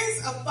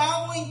demands of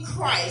following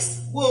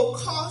Christ will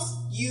cost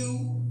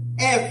you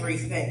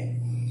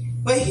everything.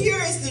 But here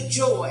is the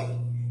joy.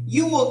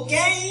 You will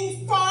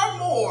gain far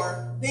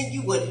more than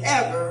you would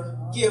ever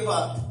give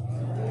up.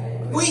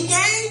 We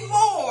gain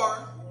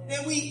more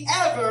than we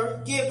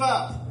ever give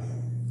up.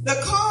 The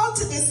call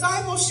to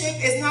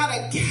discipleship is not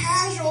a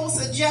casual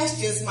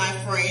suggestion, my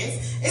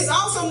friends. It's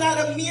also not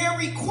a mere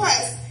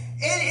request.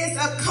 It is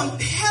a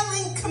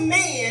compelling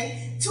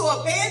command to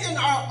abandon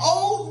our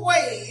old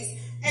ways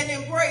and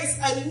embrace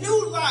a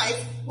new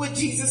life with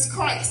Jesus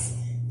Christ.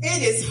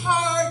 It is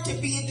hard to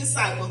be a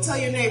disciple. Tell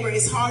your neighbor,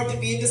 it's hard to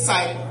be a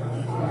disciple.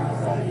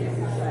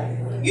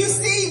 You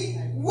see,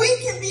 we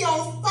can be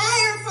on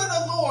fire for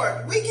the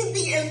Lord. We can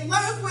be in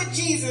love with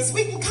Jesus.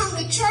 We can come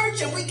to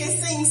church and we can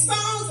sing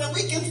songs and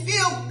we can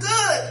feel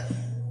good.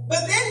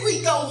 But then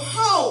we go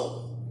home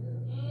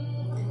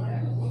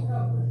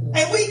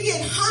and we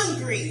get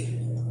hungry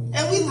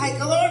and we like,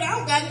 Lord, I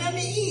don't got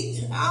nothing to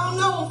eat. I don't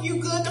know if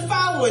you good to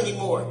follow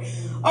anymore.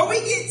 Or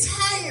we get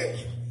tired.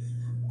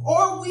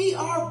 Or we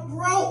are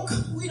broke.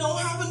 We don't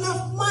have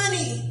enough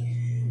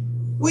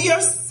money. We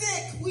are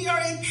sick. We are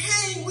in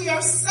pain. We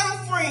are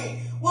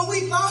suffering. When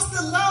we lost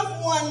a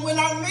loved one, when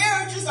our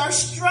marriages are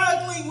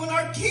struggling, when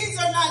our kids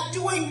are not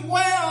doing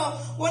well,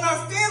 when our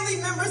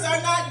family members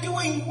are not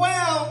doing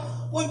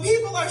well, when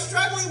people are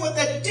struggling with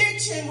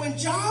addiction, when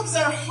jobs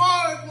are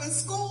hard, when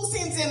school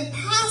seems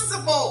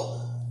impossible,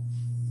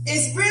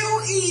 it's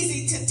real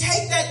easy to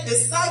take that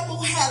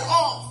disciple hat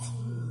off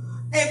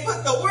and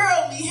put the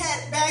worldly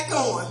hat back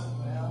on.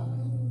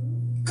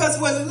 Because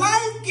when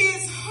life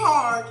gets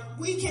hard,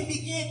 we can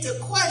begin to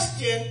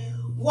question,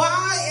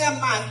 why am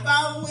I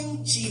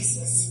following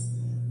Jesus?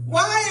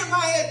 Why am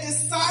I a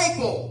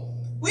disciple?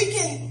 We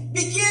can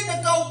begin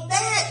to go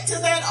back to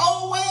that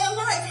old way of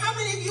life. How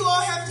many of you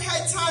all have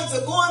had times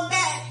of going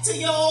back to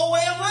your old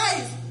way of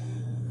life?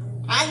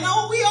 I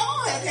know we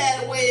all have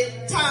had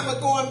a time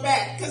of going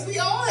back, because we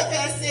all have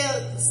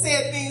had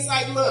said things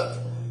like, look,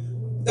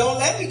 don't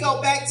let me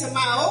go back to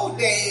my old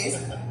days.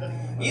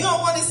 You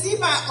don't want to see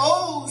my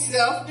old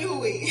self, do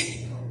we?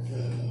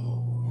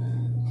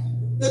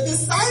 The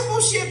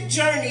discipleship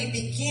journey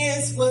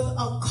begins with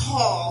a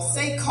call.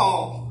 Say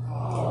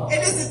call.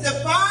 It is a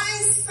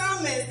divine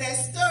summons that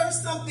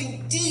stirs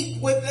something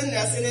deep within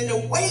us and it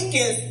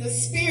awakens the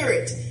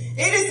spirit.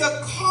 It is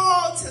a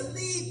call to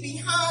leave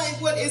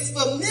behind what is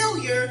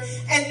familiar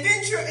and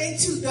venture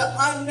into the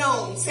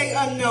unknown. Say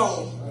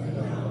unknown.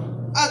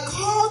 A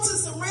call to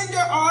surrender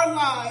our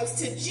lives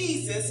to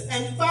Jesus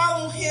and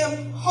follow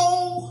him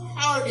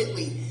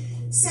wholeheartedly.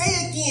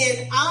 Say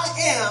again, I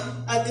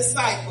am a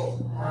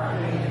disciple.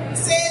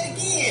 Say it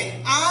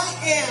again, I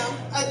am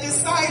a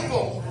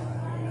disciple.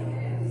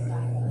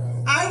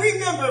 I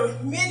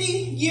remember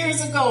many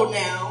years ago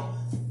now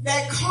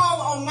that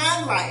call on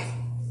my life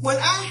when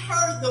I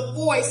heard the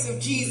voice of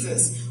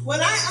Jesus, when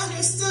I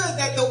understood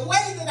that the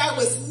way that I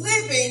was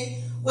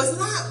living was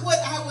not what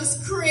I was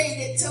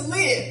created to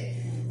live.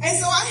 And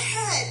so I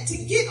had to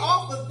get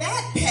off of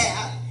that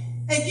path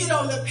and get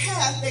on the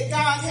path that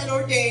God had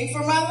ordained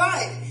for my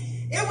life.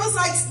 It was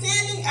like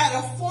standing at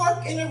a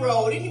fork in the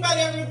road. Anybody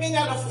ever been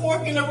at a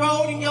fork in the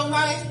road in your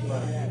life?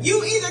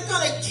 You either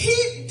going to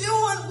keep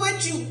doing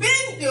what you've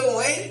been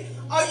doing,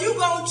 or you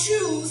going to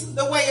choose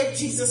the way of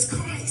Jesus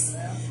Christ.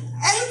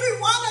 Every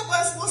one of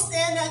us will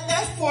stand at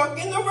that fork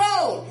in the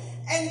road.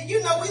 And, we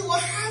will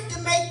have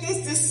to make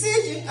this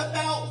decision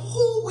about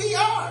who we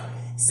are.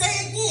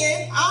 Say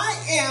again, I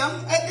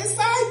am a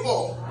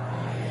disciple.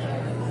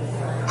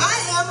 I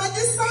am a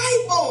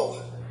disciple.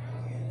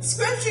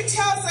 Scripture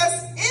tells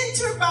us,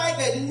 enter by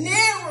the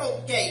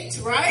narrow gate,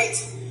 right?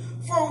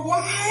 For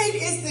wide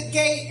is the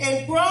gate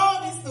and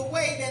broad is the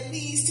way that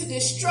leads to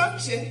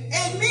destruction,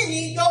 and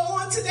many go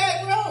onto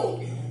that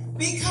road.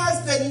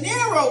 Because the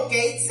narrow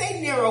gate,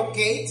 say narrow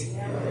gate,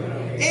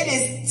 it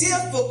is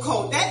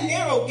difficult. That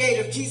narrow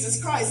gate of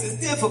Jesus Christ is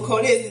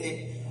difficult, isn't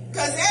it?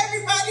 Because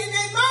everybody and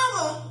their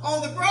mama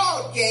on the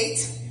broad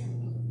gate,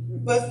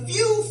 but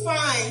few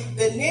find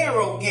the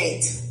narrow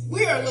gate.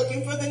 We are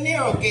looking for the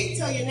narrow gate.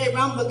 Tell your neighbor,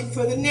 I'm looking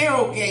for the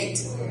narrow gate.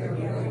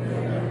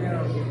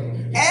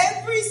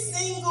 Every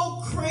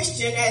single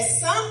Christian at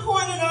some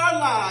point in our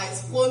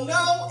lives will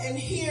know and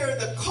hear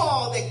the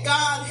call that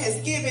God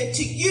has given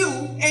to you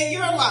and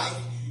your life.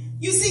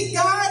 You see,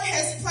 God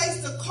has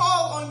placed a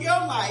call on your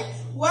life,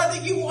 whether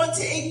you want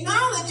to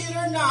acknowledge it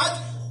or not.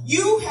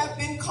 You have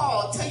been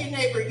called. Tell your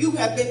neighbor, you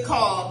have been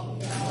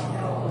called.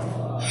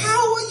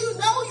 How will you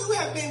know you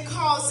have been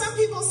called? Some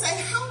people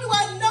say, how do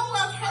I know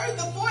I've heard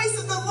the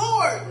voice of the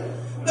Lord?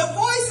 The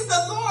voice of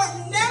the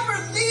Lord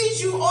never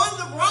leads you on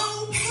the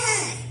wrong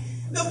path.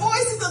 The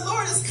voice of the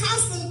Lord is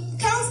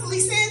constantly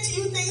saying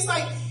to you things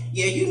like,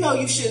 yeah,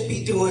 you shouldn't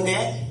be doing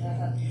that.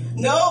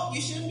 No, you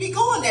shouldn't be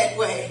going that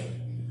way.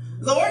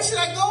 Lord, should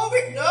I go over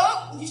it?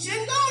 No, you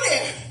shouldn't go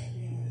there.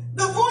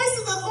 The voice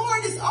of the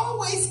Lord is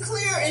always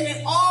clear and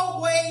it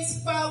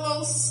always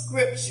follows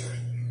Scripture.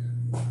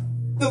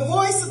 The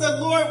voice of the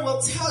Lord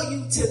will tell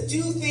you to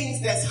do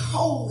things that's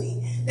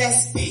holy,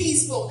 that's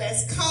peaceful,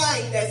 that's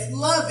kind, that's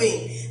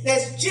loving,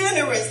 that's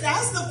generous.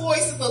 That's the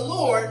voice of the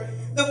Lord.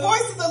 The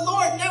voice of the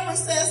Lord never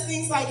never says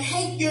things like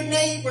hate your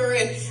neighbor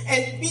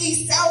and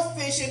be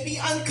selfish and be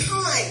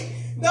unkind.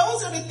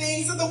 Those are the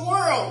things of the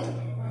world.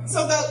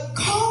 So the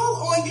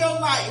call on your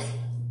life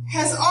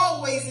has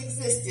always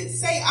existed.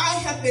 Say, I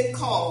have been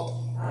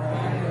called.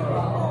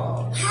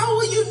 How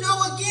will you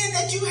know again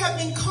that you have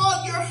been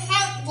called? Your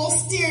heart will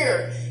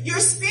steer. Your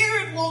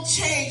spirit will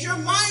change. Your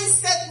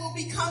mindset will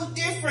become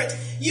different.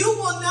 You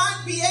will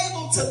not be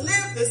able to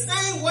live the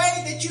same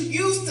way that you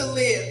used to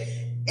live.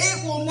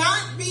 It will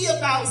not be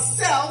about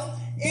self.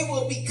 It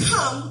will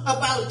become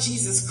about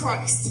Jesus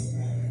Christ.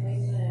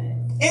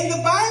 In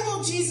the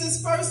Bible,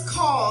 Jesus first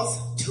calls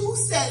two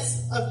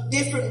sets of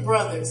different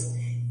brothers.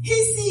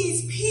 He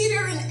sees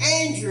Peter and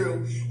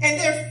Andrew, and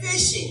they're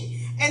fishing.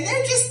 And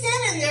they're just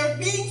standing there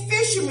being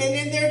fishermen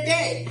in their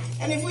day.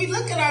 And if we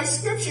look at our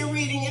scripture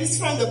reading, it's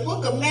from the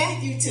book of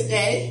Matthew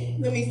today.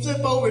 Let me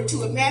flip over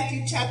to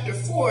Matthew chapter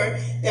 4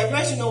 that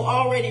Reginald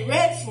already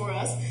read for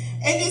us.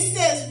 And it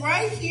says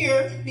right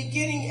here,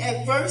 beginning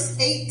at verse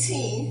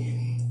 18,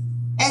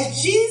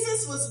 as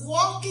Jesus was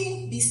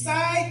walking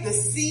beside the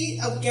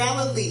Sea of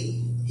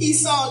Galilee, he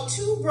saw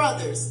two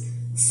brothers,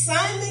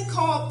 Simon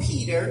called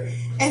Peter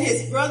and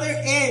his brother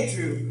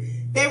Andrew.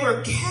 They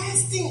were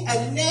casting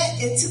a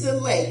net into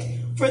the lake,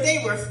 for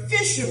they were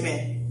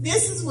fishermen.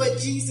 This is what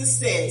Jesus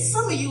said.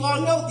 Some of you all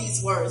know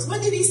these words.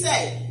 What did he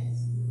say?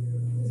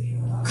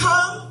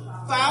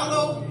 Come,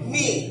 follow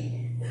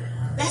me.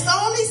 That's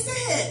all he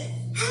said.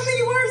 How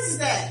many words is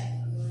that?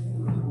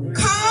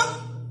 Come,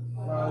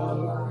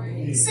 follow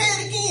me. Say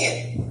it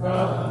again.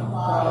 Come,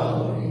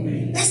 follow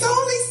me. That's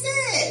all he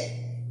said.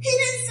 He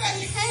didn't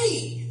say,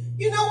 hey,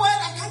 you know what?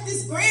 I got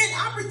this grand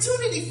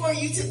opportunity for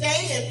you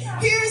today.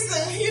 And here's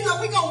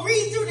we're going to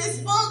read through this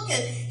book.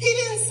 And he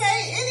didn't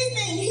say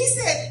anything. He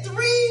said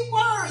 3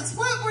 words.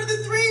 What were the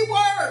 3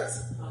 words?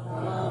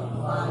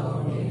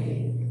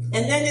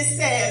 And then it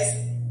says,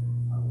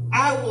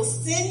 I will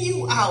send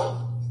you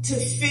out to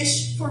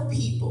fish for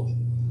people.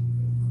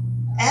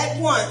 At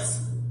once,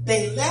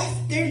 they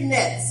left their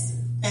nets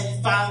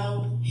and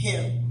followed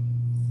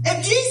him.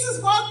 If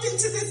Jesus walked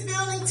into this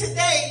building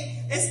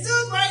today and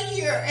stood right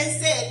here and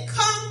said,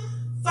 come,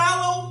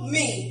 follow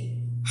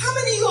me, how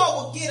many of you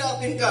all would get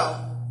up and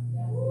go?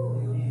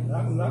 A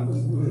lot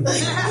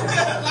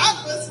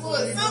of us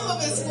would. Some of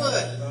us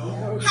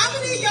would. How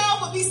many of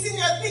y'all would be sitting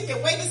there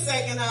thinking, wait a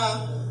second,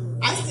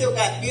 I still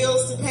got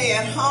bills to pay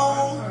at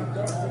home.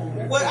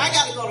 What, I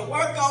got to go to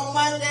work on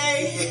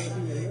Monday.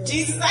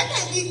 Jesus, I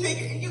can't be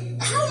thinking,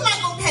 how am I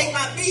going to pay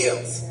my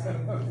bills?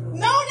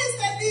 Notice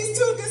that these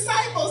 2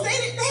 disciples,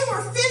 they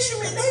were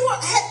fishermen. They were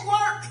at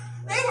work.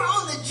 They were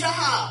on the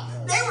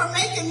job. They were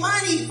making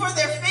money for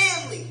their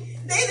family.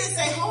 They didn't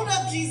say, hold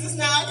up, Jesus,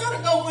 now I got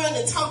to go run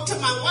and talk to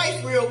my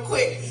wife real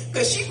quick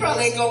because she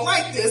probably ain't going to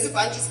like this if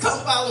I just come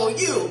follow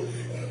you.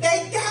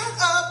 They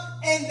got up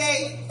and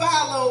they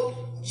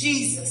followed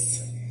Jesus.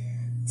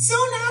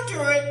 Soon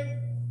after it,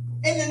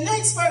 in the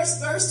next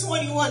verse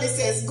 21, it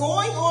says,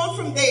 going on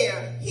from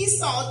there, he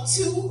saw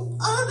 2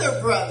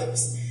 other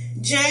brothers,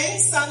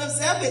 James, son of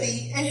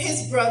Zebedee, and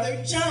his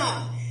brother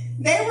John.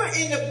 They were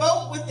in the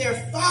boat with their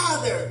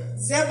father,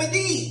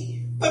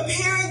 Zebedee,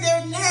 preparing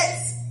their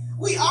nets.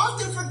 We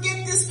often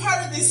forget this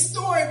part of this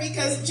story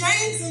because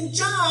James and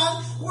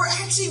John were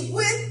actually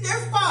with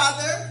their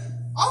father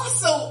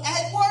also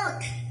at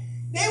work.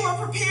 They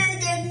were preparing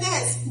their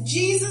nets.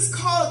 Jesus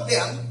called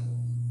them,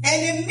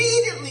 and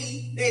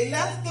immediately they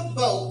left the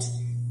boat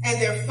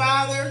and their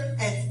father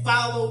and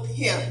followed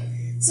him.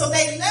 So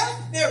they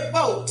left their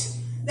boat,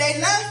 they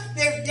left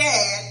their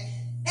dad,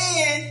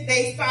 and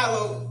they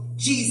followed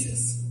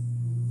Jesus.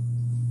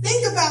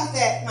 Think about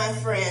that, my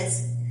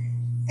friends.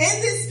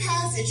 In this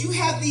passage, you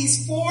have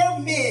these 4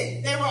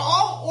 men. They were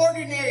all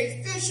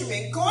ordinary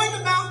fishermen going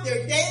about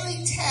their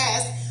daily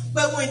tasks.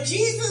 But when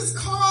Jesus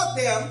called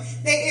them,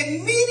 they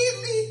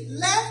immediately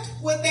left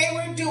what they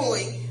were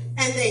doing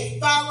and they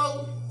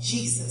followed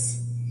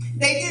Jesus.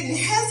 They didn't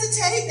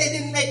hesitate. They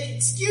didn't make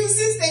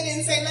excuses. They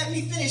didn't say, let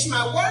me finish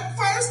my work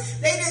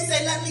first. They didn't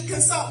say, let me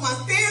consult my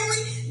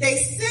family. They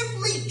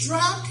simply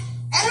dropped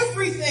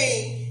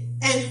everything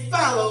and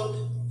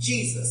followed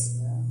Jesus.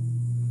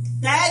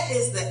 That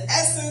is the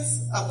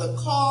essence of the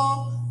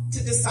call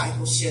to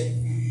discipleship.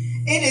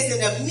 It is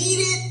an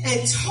immediate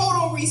and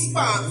total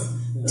response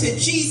to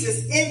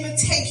Jesus'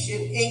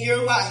 invitation in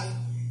your life.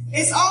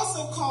 It's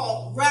also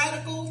called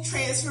radical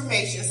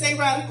transformation. Say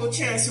radical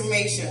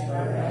transformation.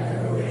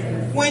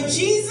 When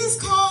Jesus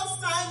called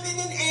Simon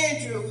and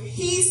Andrew,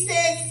 he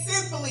said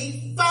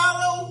simply,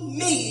 follow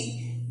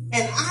me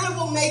and I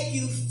will make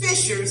you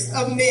fishers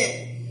of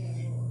men.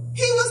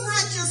 He was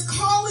not just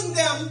calling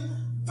them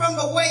from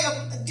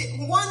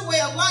one way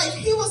of life.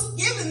 He was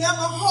giving them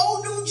a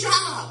whole new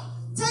job.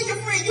 Tell your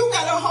friend, you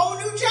got a whole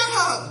new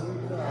job.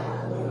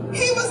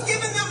 He was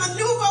giving them a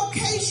new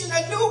vocation,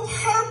 a new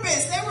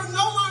purpose. They were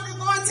no longer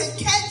going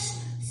to catch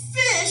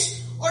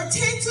fish or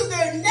tend to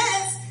their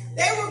nets.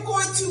 They were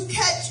going to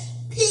catch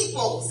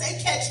people.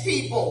 Say catch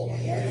people.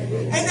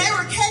 And they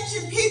were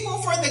catching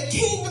people for the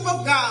kingdom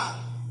of God.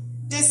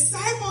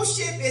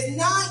 Discipleship is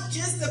not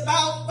just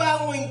about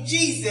following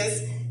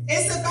Jesus.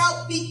 It's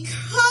about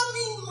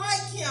becoming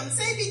like him.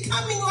 Say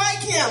becoming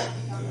like him.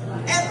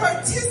 And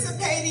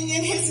participating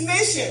in his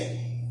mission.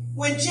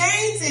 When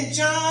James and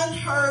John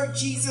heard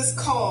Jesus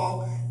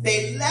call,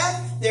 they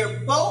left their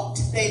boat,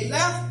 they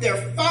left their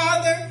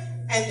father,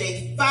 and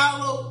they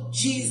followed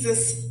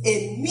Jesus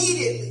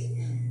immediately.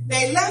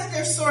 They left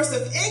their source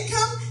of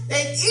income.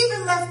 They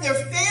even left their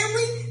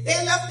family.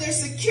 They left their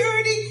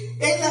security.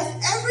 They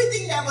left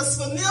everything that was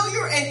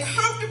familiar and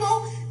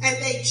comfortable, and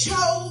they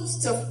chose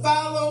to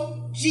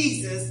follow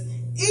Jesus,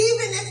 even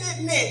if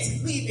it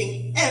meant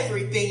leaving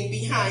everything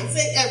behind.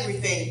 Say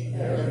everything.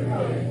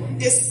 Everything.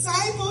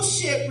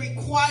 Discipleship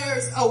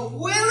requires a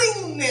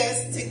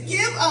willingness to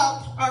give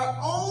up our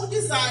own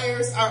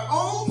desires, our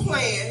own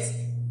plans,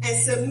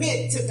 and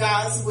submit to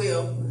God's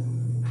will.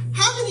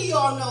 How many of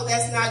y'all know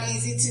that's not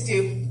easy to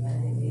do?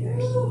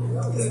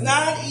 It's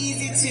not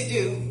easy to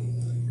do.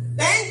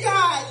 Thank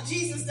God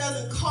Jesus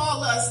doesn't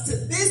call us to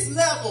this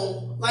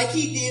level like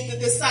he did the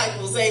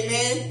disciples.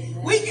 Amen.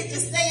 We get to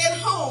stay at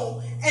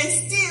home and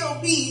still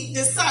be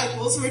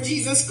disciples for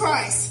Jesus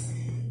Christ.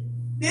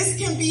 This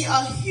can be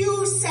a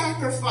huge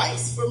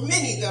sacrifice for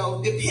many,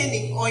 though,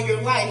 depending on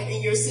your life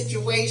and your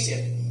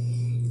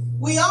situation.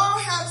 We all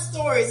have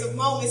stories of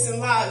moments in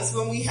lives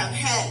when we have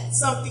had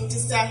something to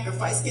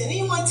sacrifice. Can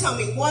anyone tell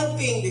me one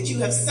thing that you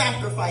have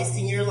sacrificed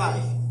in your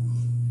life?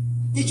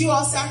 Did you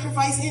all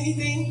sacrifice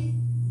anything?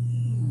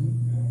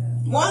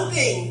 One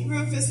thing,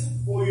 Rufus.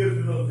 4 years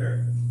in the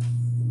military.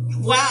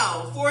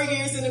 Wow, 4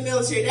 years in the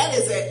military. That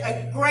is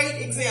a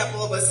great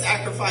example of a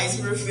sacrifice,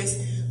 Rufus.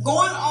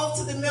 Going off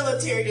to the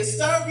military to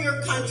serve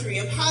your country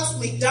and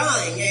possibly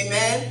dying,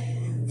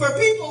 amen, for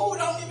people who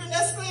don't even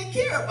necessarily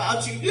care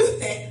about you, do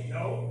they?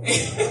 No.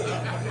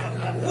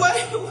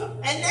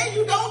 And then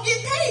you don't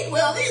get paid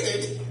well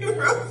either,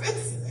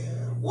 Rufus.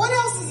 What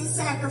else is a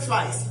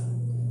sacrifice?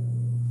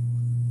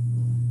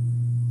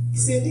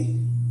 Cindy?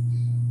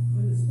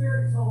 When the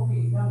Spirit told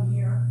me to come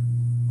here,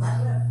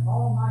 I left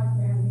all my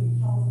family in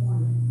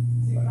California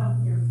to come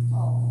here.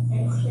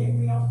 And he gave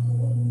me a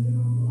whole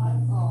new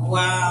life.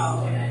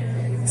 Wow.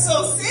 So,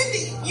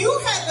 Cindy, you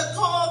had the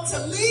call to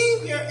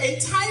leave your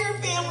entire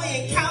family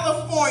in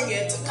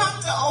California to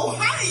come to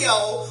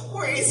Ohio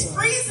where it's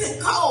freezing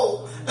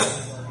cold.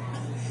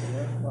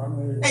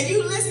 And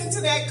you listened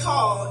to that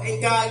call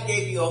and God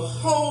gave you a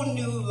whole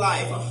new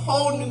life, a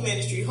whole new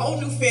ministry, whole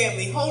new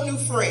family, whole new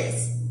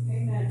friends.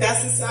 Amen.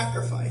 That's a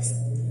sacrifice.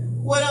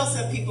 What else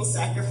have people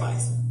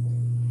sacrificed?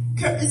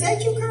 Is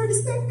that you,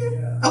 Curtis, back there?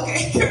 Yeah.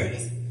 Okay,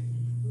 Curtis.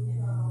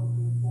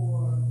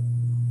 2004,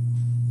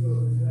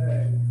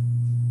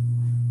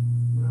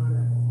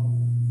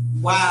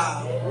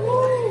 Wow.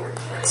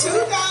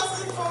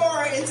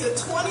 2004 into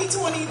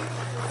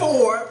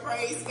 2024,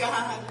 praise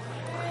God.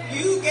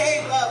 You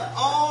gave up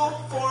all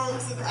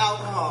forms of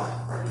alcohol.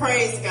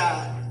 Praise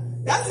God.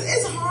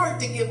 It's hard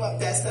to give up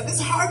that stuff.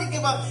 It's hard to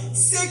give up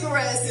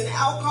cigarettes and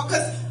alcohol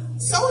because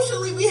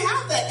socially we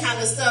have that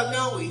kind of stuff,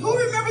 don't we? Who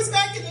remembers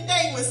back in the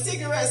day when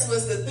cigarettes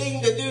was the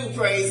thing to do,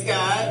 praise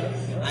God?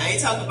 I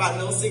ain't talking about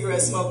no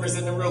cigarette smokers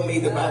in the room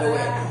either, by the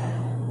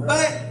way.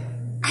 But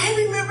I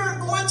remember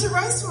going to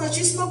restaurants.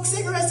 You smoked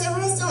cigarettes at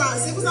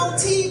restaurants. It was on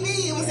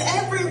TV. It was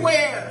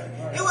everywhere.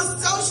 It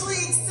was socially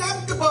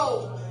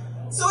acceptable.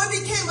 So it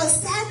became a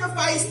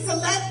sacrifice to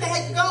let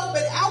that go.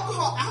 But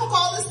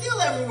alcohol is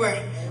still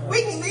everywhere.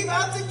 We can leave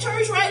out the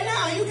church right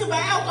now. You can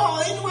buy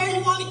alcohol anywhere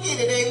you want to get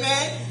it,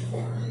 amen?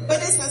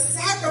 But it's a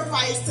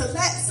sacrifice to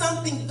let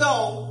something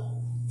go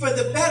for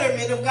the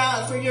betterment of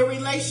God, for your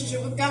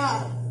relationship with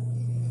God.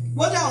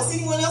 What else?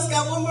 Anyone else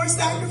got one more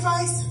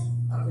sacrifice?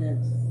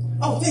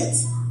 Oh,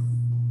 Vince.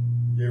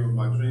 gave up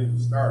my dream to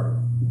start.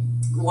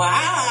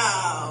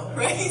 Wow.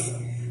 Praise.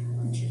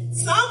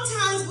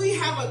 Sometimes we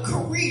have a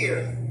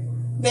career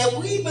that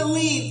we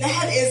believe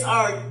that is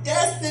our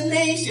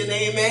destination.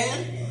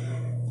 Amen.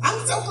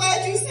 I'm so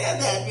glad you said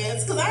that,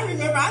 Vince, because I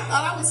remember I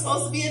thought I was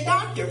supposed to be a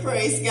doctor.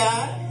 Praise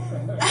God.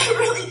 I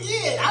really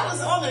did. I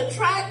was on a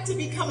track to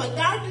become a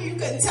doctor. You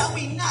couldn't tell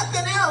me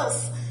nothing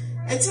else.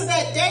 Until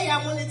that day,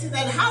 I went into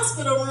that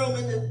hospital room,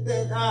 and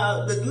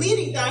the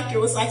leading doctor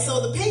was like, so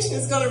the patient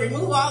is going to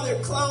remove all their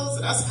clothes.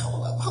 And I said,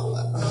 hold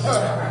up.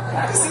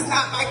 This is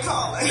not my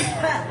calling.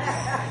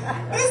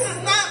 This is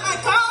not my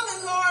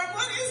calling, Lord.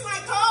 What is my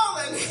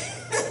calling?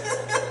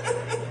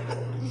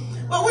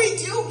 But we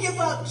do give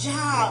up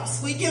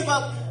jobs. We give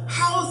up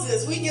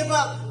houses. We give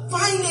up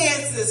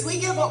finances. We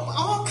give up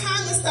all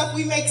kinds of stuff.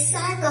 We make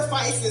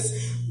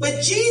sacrifices.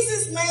 But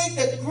Jesus made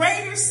the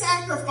greater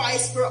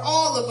sacrifice for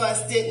all of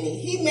us, didn't he?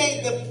 He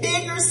made the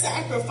bigger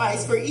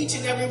sacrifice for each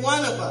and every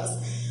one of us.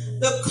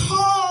 The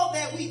call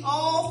that we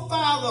all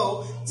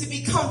follow to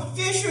become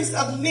fishers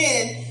of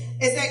men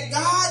is that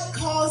God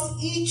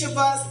calls each of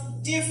us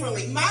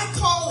differently. My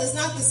call is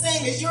not the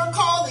same as your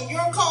call, and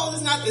your call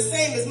is not the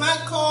same as my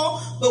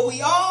call, but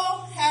we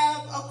all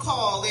have a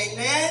call,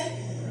 amen?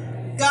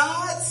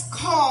 God's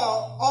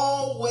call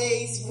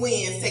always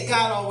wins. Say,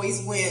 God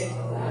always wins.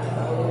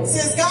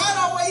 Since God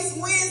always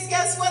wins,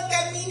 guess what?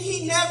 That means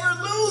he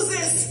never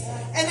loses.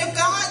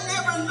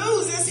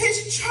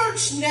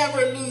 church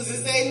never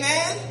loses,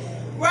 amen?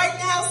 Right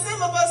now,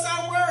 some of us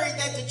are worried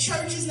that the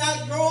church is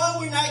not growing.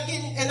 We're not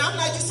getting, and I'm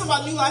not just talking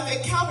about New Life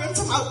at Calvary. I'm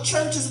talking about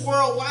churches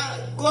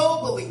worldwide,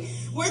 globally.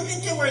 We're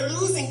thinking we're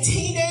losing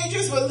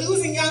teenagers, we're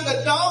losing young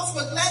adults,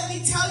 but let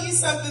me tell you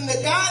something. The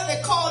God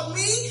that called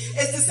me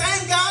is the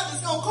same God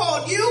that's going to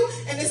call you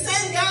and the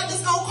same God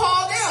that's going to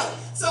call them.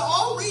 So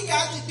all we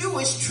got to do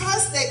is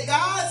trust that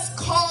God's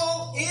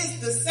call is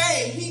the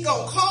same. He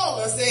going to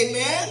call us,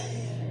 amen?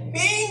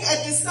 Being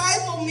a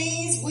disciple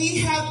means we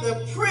have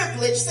the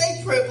privilege,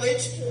 say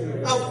privilege,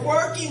 of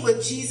working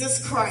with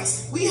Jesus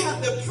Christ. We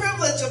have the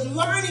privilege of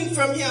learning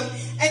from him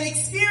and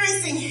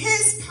experiencing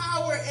his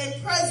power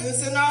and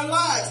presence in our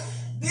lives.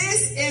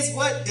 This is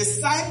what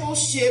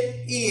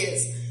discipleship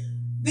is.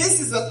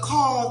 This is a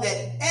call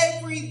that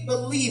every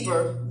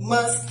believer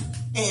must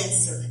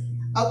answer.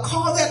 A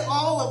call that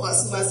all of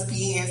us must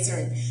be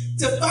answering.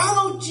 To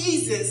follow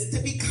Jesus, to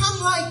become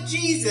like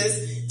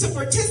Jesus, to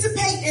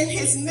participate in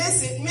his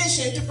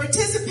mission, to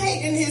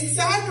participate in his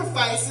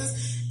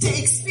sacrifices, to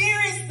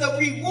experience the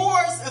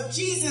rewards of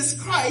Jesus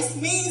Christ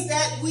means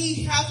that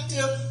we have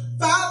to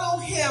follow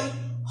him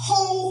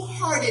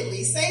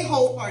wholeheartedly. Say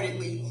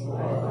wholeheartedly.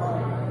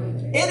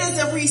 It is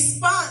a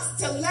response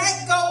to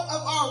let go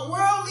of our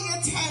worldly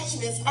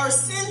attachments, our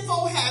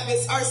sinful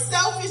habits, our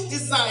selfish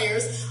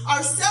desires,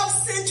 our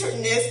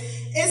self-centeredness.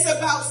 It's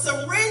about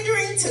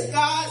surrendering to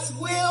God's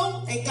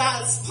will and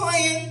God's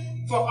plan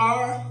for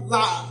our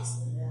lives.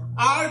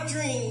 Our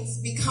dreams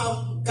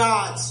become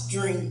God's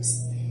dreams.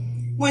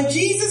 When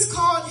Jesus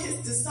called his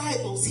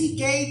disciples, he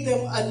gave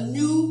them a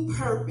new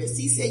purpose.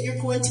 He said, you're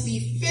going to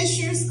be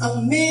fishers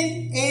of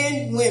men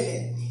and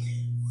women.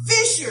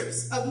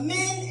 Fishers of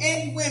men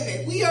and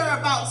women. We are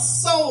about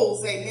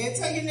souls, amen.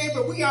 Tell your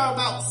neighbor, we are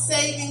about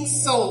saving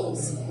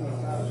souls.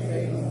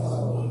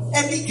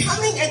 And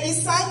becoming a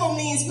disciple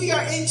means we are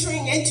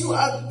entering into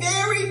a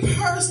very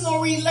personal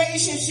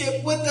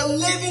relationship with the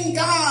living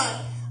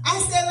God. I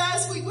said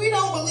last week, we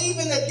don't believe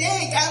in the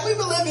dead God. We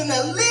believe in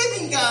the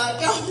living God,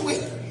 don't we?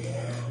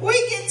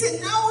 We get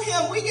to know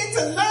him. We get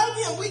to love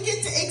him. We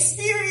get to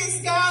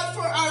experience God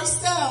for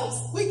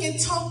ourselves. We can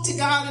talk to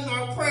God in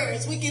our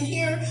prayers. We can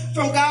hear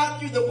from God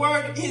through the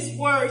word,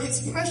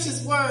 his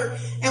precious word,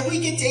 and we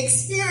get to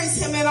experience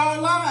him in our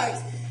lives.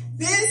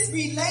 This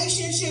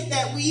relationship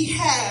that we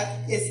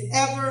have is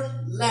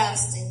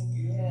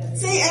everlasting.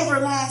 Yes. Say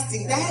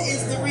everlasting. That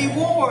is the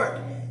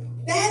reward.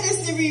 That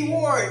is the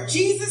reward.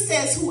 Jesus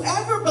says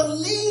whoever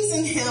believes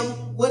in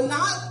him will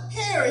not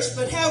perish,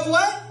 but have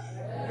what?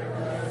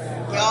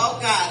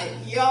 Y'all got it.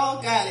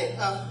 Y'all got it.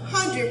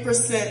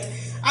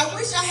 100%. I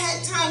wish I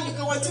had time to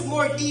go into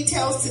more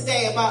details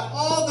today about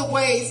all the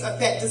ways of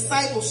that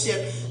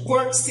discipleship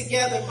works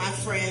together, my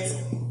friends.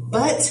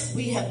 But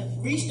we have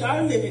reached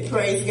our limit,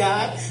 praise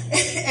God,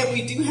 and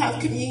we do have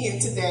communion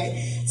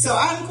today. So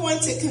I'm going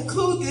to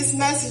conclude this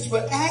message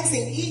with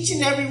asking each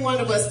and every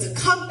one of us to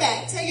come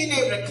back. Tell your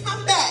neighbor to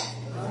come back.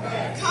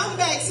 Come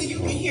back so you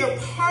can hear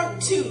part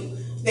 2,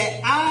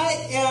 that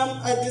I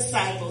am a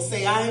disciple.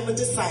 Say, I am a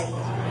disciple.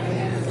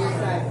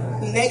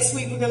 Next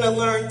week, we're going to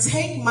learn,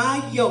 take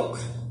my yoke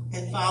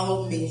and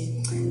follow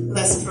me.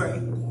 Let's pray.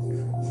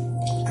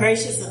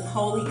 Gracious and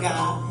holy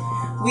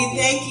God, we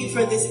thank you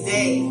for this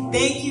day.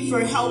 Thank you for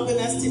helping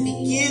us to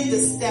begin the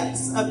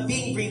steps of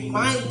being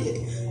reminded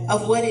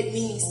of what it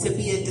means to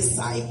be a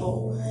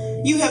disciple.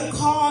 You have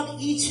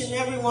called each and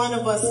every one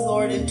of us,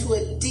 Lord, into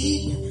a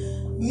deep,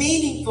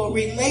 meaningful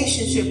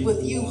relationship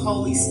with you,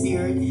 Holy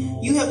Spirit.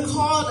 You have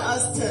called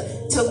us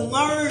to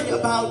learn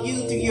about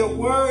you through your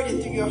word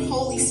and through your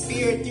Holy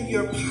Spirit, through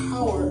your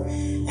power.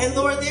 And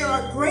Lord, there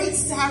are great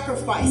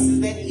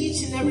sacrifices that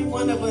each and every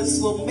one of us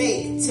will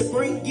make to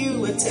bring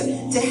you and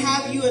to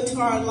have you into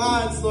our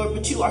lives, Lord,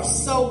 but you are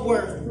so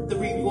worth the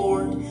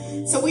reward.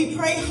 So we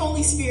pray,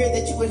 Holy Spirit,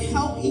 that you would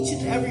help each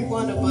and every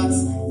one of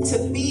us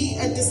to be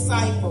a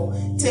disciple,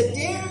 to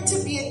dare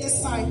to be a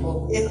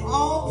disciple in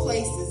all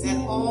places at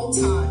all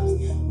times.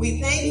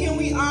 We thank you and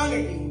we honor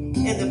you.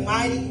 In the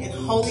mighty and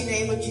holy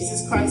name of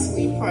Jesus Christ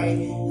we pray.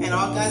 And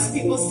all God's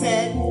people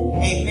said,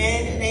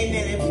 amen and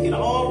amen. If we can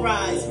all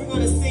rise, we're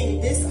going to sing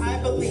This I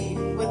Believe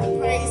with the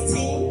praise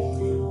team.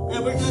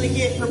 And we're going to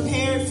get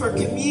prepared for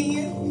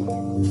communion.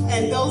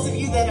 And those of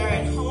you that are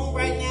at home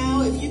right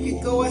now, if you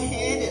could go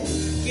ahead and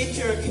get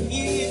your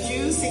communion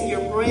juice and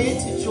your bread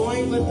to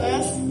join with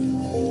us.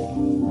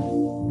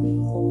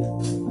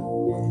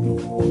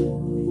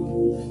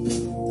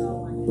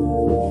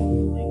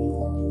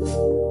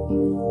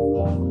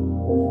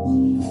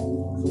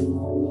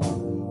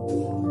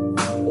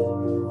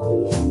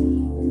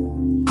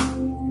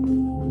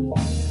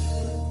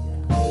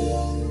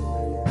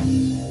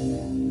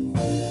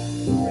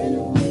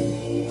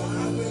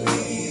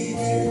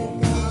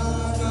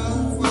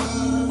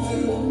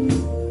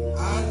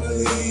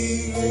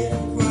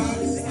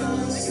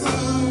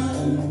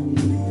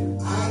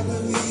 I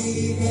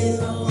believe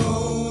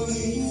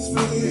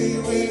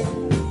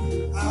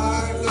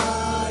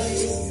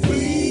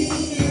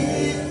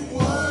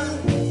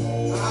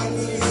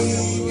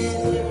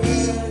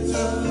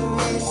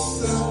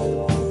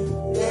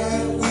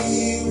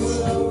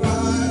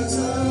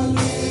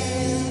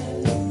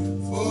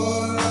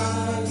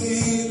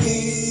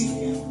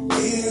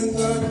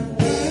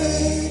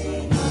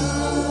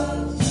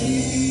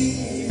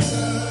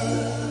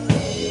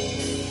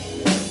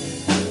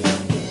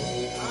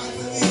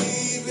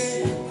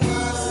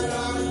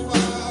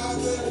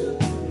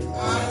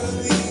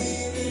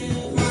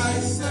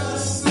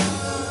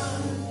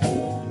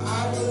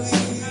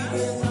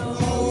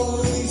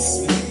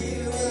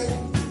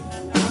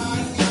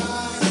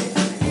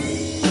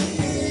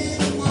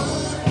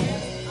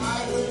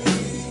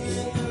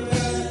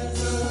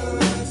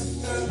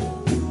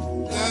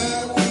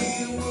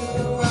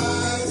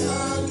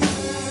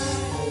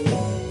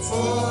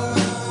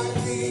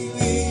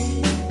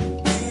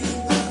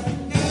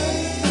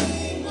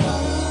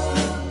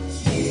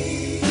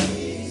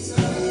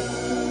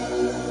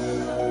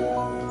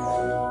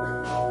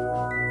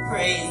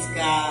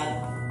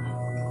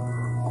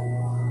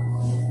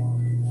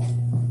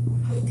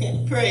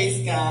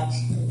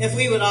If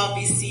we would all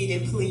be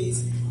seated,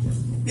 please.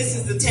 This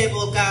is the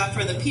table of God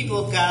for the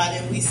people of God,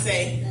 and we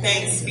say,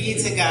 thanks be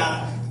to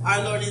God.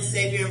 Our Lord and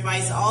Savior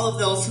invites all of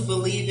those who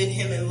believe in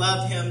him and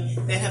love him,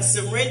 that have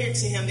surrendered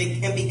to him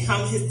and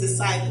become his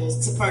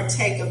disciples, to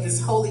partake of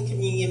this Holy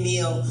Communion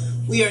meal.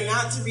 We are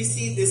not to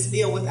receive this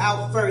meal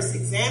without first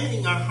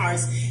examining our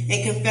hearts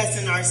and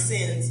confessing our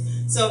sins.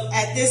 So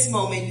at this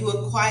moment, you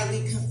will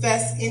quietly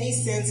confess any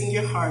sins in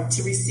your heart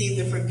to receive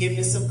the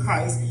forgiveness of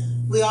Christ.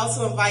 We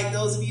also invite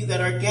those of you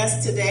that are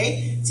guests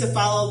today to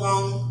follow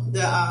along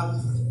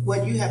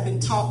what you have been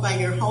taught by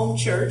your home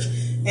church,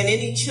 and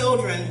any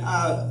children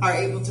are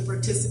able to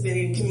participate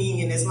in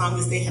communion as long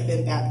as they have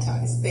been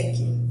baptized. Thank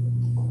you.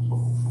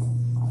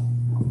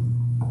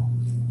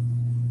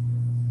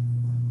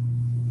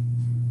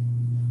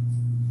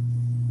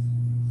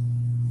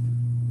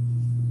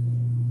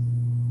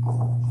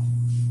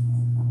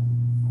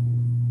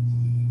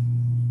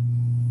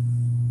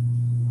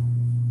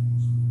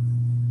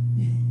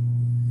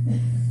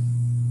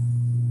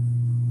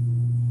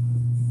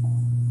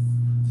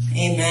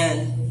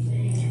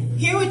 Amen.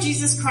 Hear what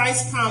Jesus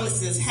Christ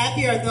promises.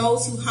 Happy are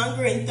those who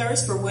hunger and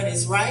thirst for what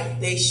is right.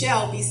 They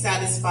shall be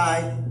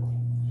satisfied.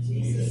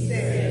 Jesus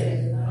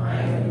said,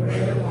 I am the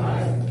bread of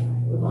life.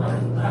 The one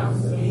who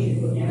comes to me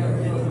will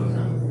never feel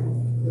hunger.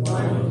 The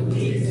one who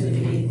believes in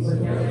me will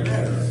never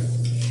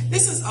thirst.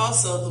 This is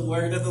also the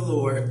word of the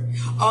Lord.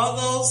 All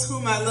those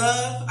whom I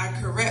love, I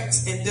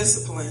correct and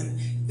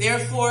discipline.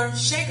 Therefore,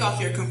 shake off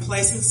your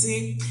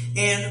complacency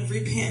and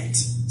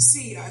repent.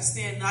 See, I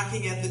stand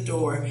knocking at the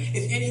door.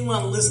 If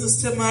anyone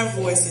listens to my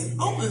voice and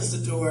opens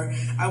the door,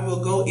 I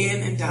will go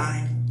in and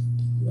dine.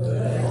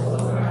 Let us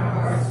open our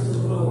hearts to the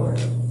Lord.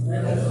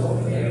 Let us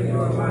open every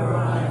door of our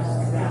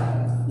lives to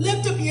God.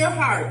 Lift up your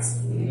hearts.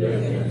 We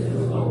lift them to the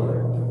Lord.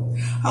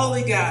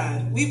 Holy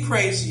God, we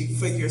praise you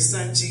for your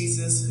son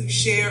Jesus, who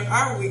shared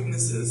our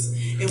weaknesses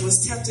and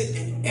was tempted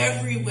in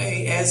every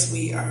way as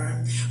we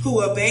are,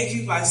 who obeyed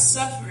you by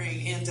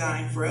suffering and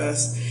dying for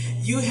us.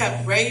 You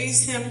have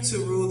raised him to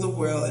rule the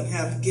world and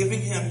have given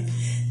him,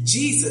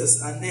 Jesus,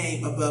 a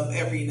name above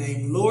every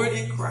name, Lord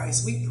and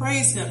Christ. We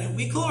praise him and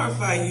we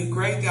glorify you,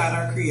 great God,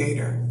 our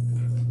Creator.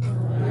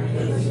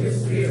 Praise your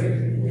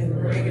Spirit in the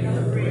breaking of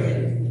the bread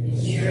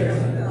and sharing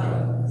of the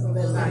cup, so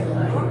that like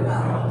your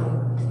Father,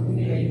 we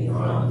may be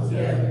drawn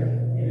together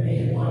and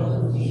make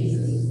one with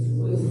Jesus,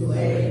 who is the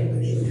way, the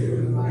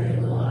truth,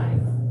 and the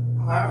life.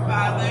 Our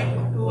Father,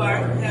 who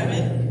art in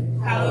heaven,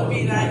 hallowed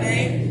be thy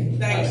name.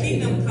 Thy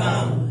kingdom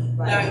come.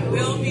 Thy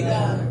will be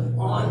done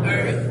on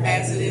earth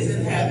as it is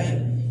in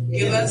heaven.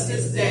 Give us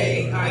this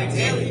day our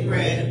daily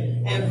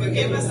bread, and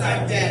forgive us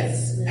our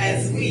debts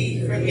as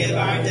we forgive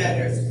our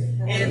debtors.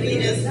 And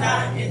lead us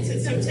not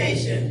into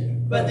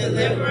temptation, but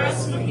deliver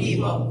us from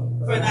evil.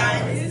 For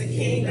thine is the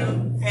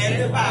kingdom,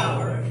 and the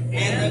power,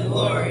 and the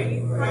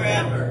glory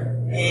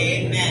forever.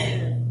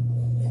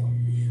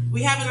 Amen.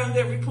 We have it on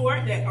the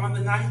report that on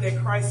the night that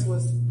Christ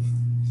was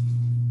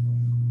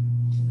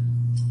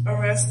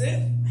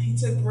arrested, he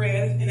took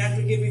bread, and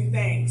after giving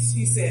thanks,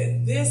 he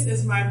said, "This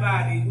is my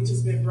body, which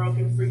has been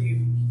broken for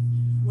you.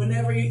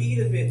 Whenever you eat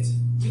of it,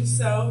 do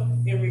so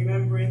in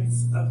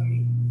remembrance of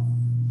me."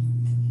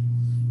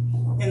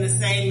 In the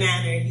same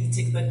manner, he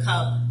took the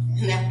cup,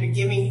 and after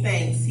giving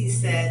thanks, he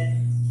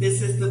said,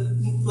 "This is the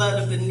blood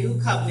of the new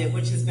covenant,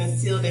 which has been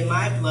sealed in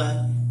my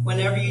blood.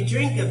 Whenever you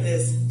drink of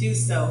this, do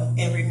so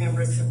in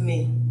remembrance of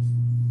me."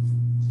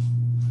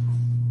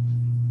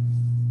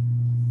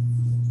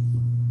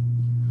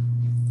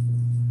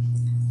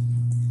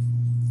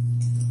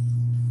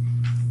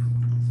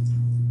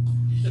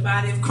 The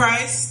body of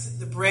Christ,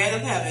 the bread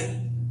of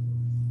heaven.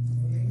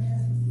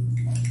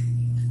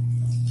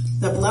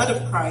 The blood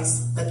of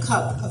Christ, the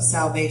cup of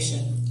salvation.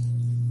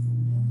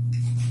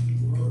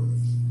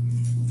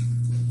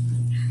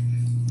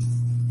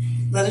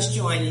 Let us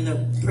join in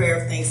the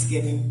prayer of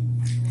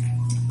thanksgiving.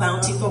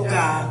 Bountiful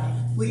God,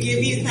 we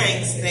give you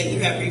thanks that you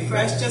have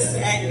refreshed us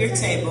at your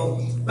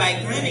table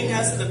by granting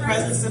us the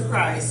presence of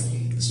Christ.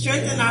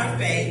 Strengthen our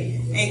faith,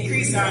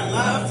 increase our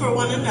love for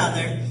one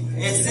another,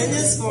 and send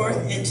us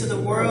forth into the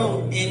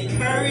world in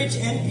courage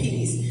and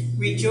peace,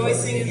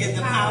 rejoicing in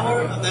the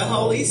power of the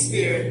Holy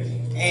Spirit.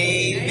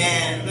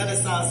 Amen. Let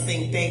us all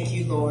sing, "Thank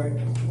you,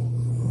 Lord."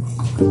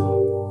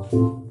 Lord.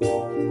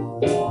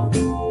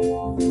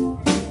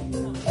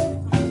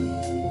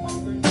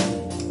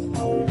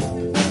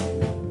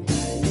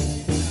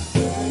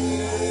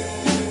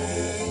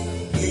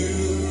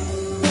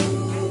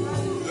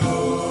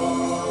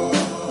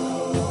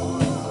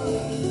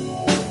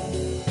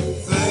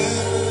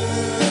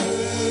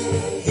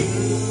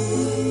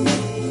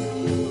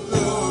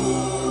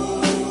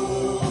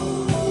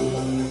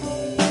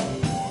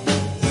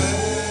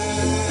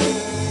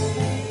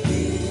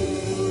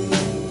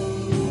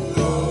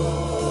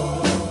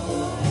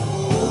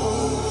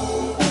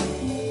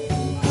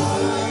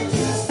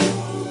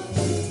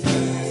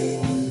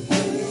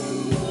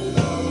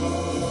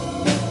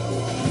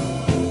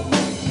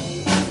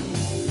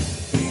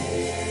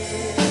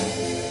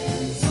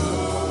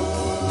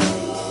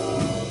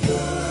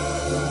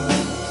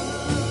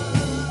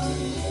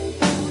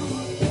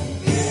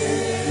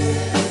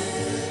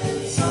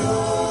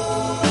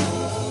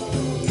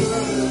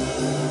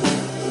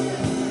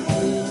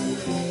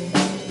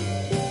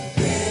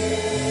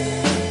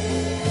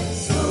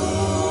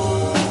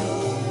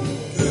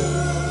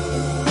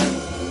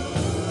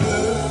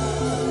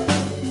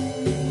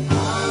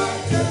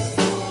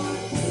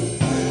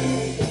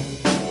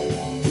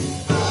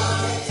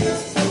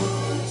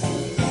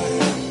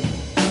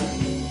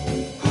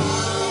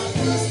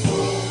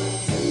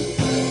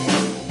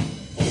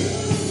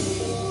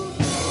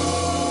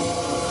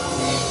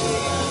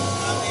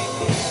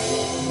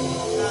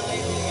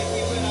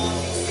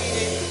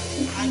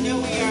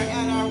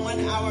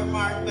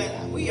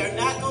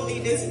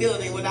 this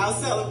building without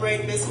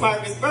celebrating Miss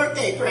Margaret's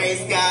birthday,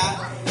 praise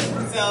God.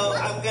 So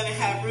I'm going to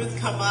have Ruth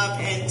come up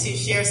and to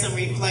share some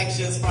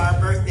reflections for our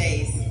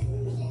birthdays.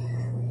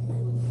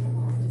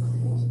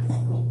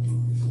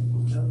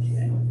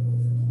 Okay.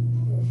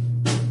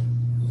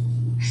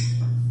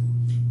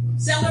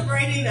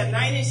 Celebrating the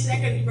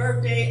 92nd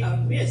birthday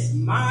of Miss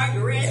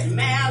Margaret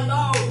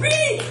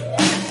Mallory.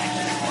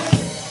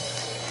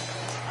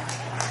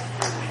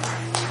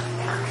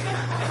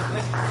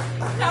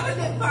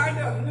 Covenant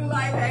partner of New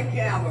Life at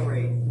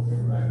Calvary.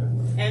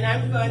 And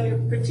I'm going to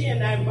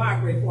pretend I'm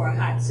Margaret for a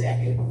hot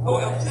second. Oh,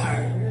 I'm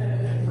sorry.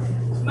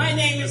 My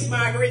name is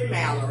Margaret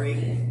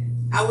Mallory.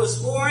 I was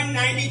born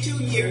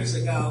 92 years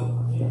ago.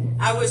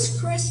 I was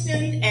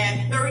christened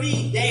at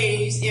 30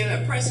 days in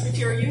a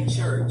Presbyterian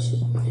church.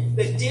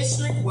 The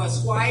district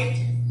was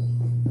white.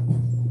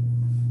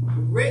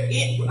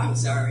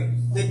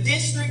 The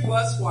district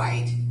was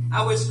white.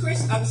 I was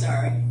christened, I'm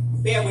sorry.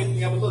 Bear with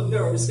me, I'm a little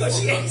nervous because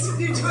she asked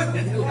me to do it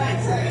in the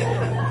last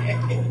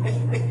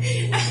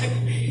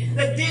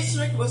The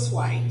district was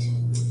white.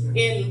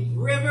 In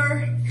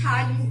River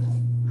Cotton.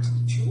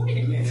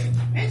 Wait a minute.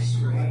 That's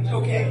strange.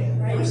 Okay.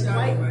 I'm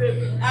sorry.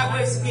 I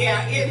was,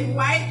 in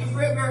White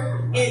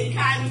River in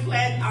Cotton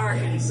Plant,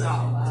 Arkansas.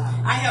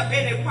 I have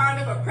been a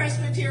part of a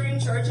Presbyterian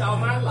church all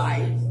my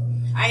life.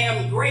 I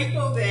am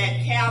grateful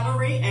that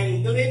Calvary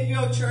and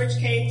Glenville Church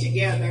came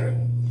together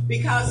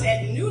because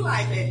at New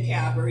Life at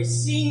Calvary,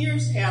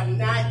 seniors have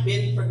not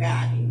been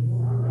forgotten.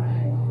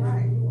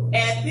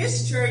 At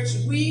this church,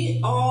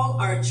 we all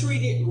are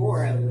treated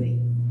royally.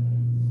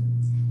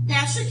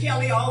 Pastor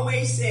Kelly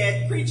always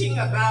said, preaching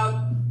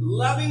about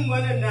loving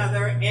one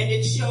another, and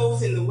it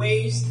shows in the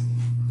ways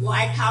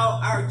like how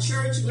our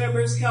church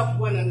members help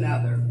one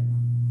another.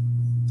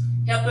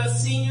 Help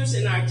us seniors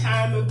in our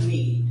time of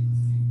need.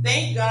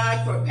 Thank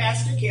God for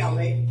Pastor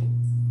Kelly.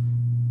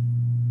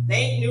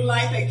 Thank New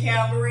Life at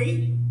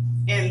Calvary.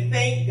 And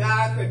thank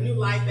God for New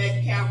Life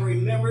at Calvary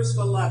members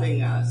for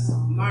loving us.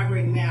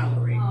 Margaret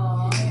Mallory.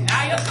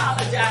 I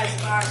apologize,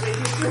 Margaret.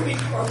 You threw me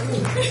for a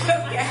loop.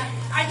 Okay.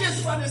 I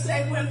just want to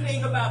say one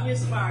thing about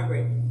Miss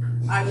Margaret.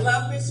 I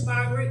love Miss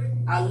Margaret.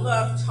 I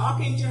love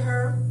talking to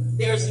her.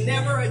 There's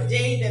never a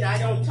day that I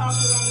don't talk to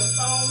her on the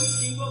phone.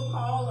 She will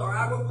call or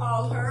I will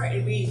call her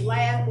and we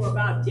laugh for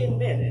about 10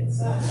 minutes.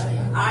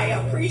 I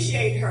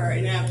appreciate her.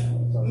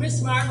 And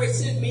Miss Margaret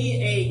sent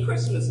me a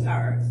Christmas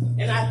card.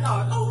 And I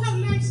thought, oh, how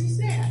nice is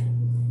that?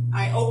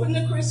 I opened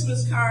the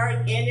Christmas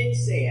card and it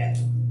said,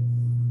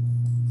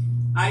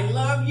 I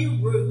love you,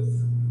 Ruth.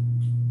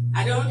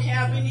 I don't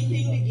have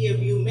anything to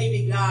give you.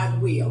 Maybe God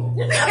will.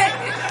 And I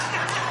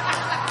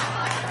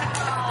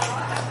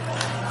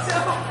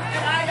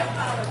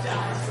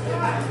apologize for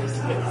that.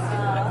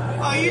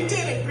 Oh, you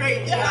did a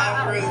great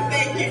job, Ruth.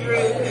 Thank you,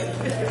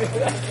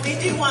 Ruth. We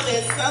do want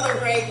to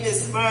celebrate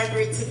Miss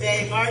Margaret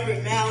today.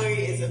 Margaret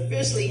Mallory is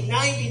officially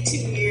 92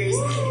 years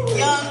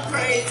young,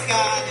 praise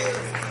God. And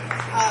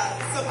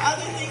some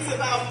other things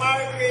about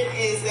Margaret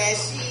is that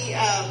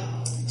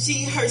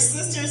her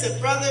sisters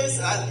and brothers,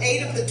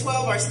 8 of the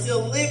 12 are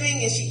still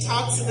living, and she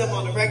talks to them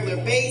on a regular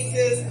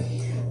basis.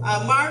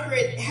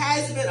 Margaret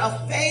has been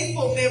a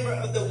faithful member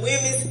of the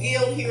Women's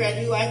Guild here at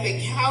New Life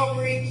at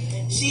Calvary.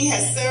 She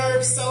has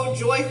served so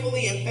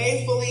joyfully and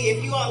faithfully.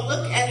 If you all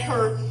look at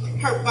her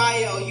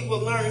bio, you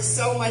will learn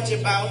so much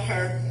about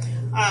her.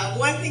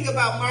 One thing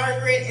about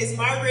Margaret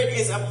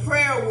is a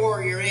prayer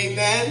warrior,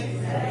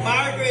 amen?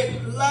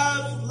 Margaret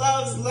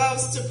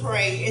loves to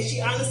pray, and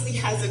she honestly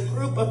has a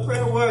group of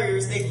prayer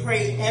warriors. They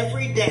pray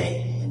every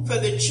day for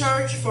the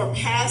church, for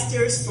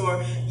pastors,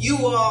 for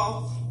you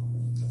all.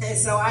 And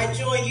so I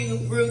join you,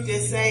 Ruth, in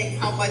saying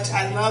how much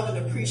I love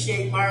and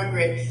appreciate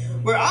Margaret.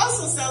 We're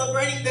also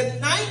celebrating the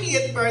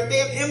 90th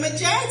birthday of Emma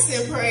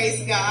Jackson,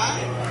 praise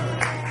God.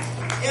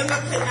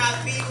 Emma could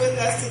not be with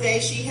us today.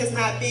 She has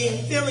not been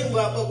feeling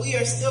well, but we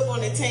are still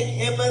going to take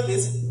Emma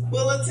this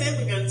bulletin.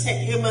 We're going to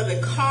take Emma the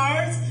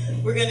cards.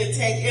 We're going to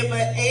take Emma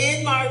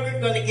and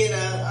Margaret. Going to get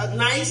a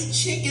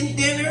nice chicken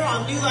dinner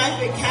on New Life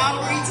at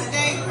Calvary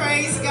today,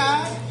 praise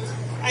God.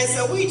 And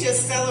so we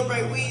just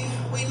celebrate.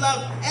 We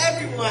love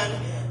everyone.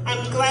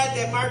 I'm glad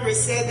that Margaret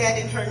said that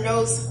in her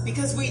notes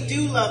because we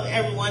do love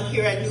everyone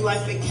here at New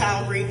Life at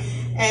Calvary.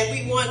 And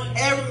we want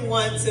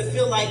everyone to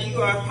feel like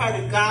you are a part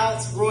of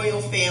God's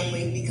royal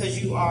family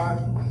because you are.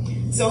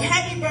 So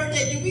happy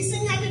birthday. Did we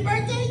sing happy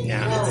birthday?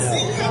 No. Let's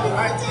sing happy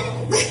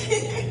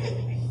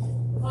birthday.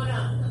 Hold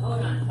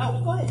on.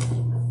 Oh, go ahead.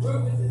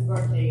 Rufus'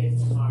 birthday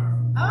is tomorrow.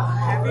 Oh,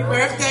 Happy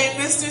birthday,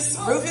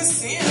 Mr. Rufus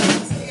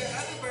Sims.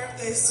 Happy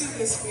birthday,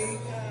 super sweet.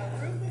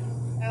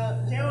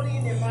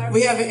 Geraldine and Marvin.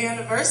 We have an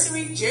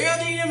anniversary,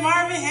 Geraldine and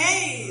Marvin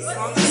Hayes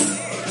on the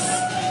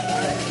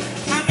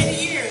 6th. How many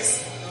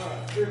years?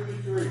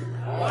 53.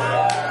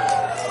 Wow.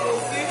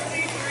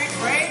 53,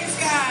 praise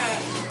God.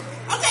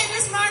 Okay,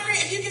 Miss Margaret,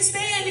 if you can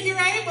stand, if you're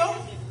able.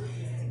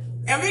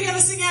 And we're going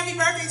to sing happy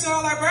birthday to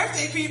all our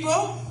birthday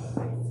people.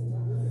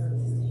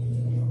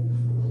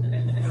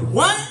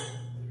 1,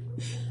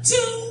 2,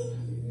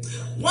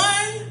 1,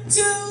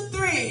 2,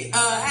 3. A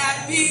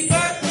happy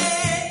birthday.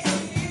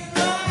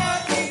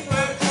 Happy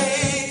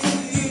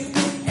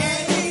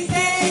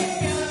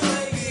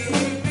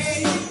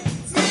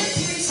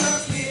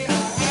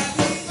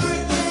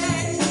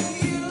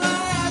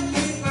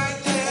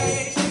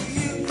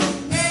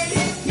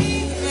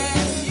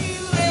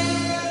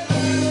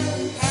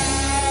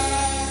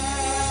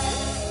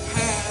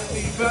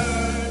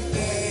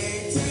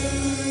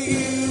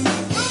you.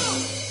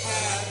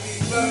 Happy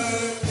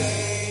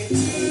birthday to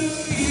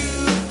you.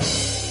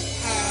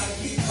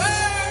 Happy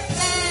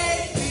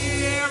birthday,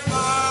 dear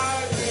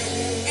Margaret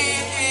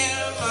and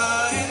Emma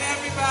and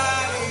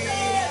everybody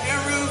and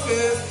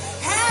Rufus.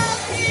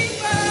 Happy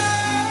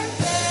birthday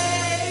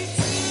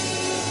to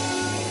you.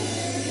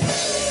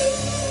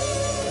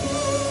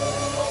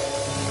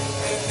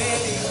 And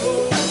many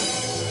more.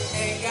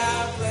 And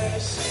God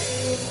bless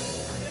you.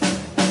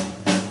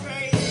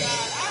 Praise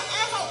God. I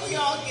hope we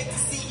all get to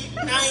see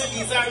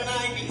 90s, our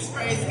 90s.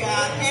 Praise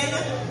God. And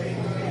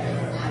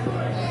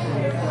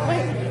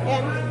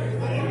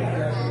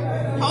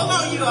hold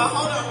on, you all.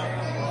 Hold on.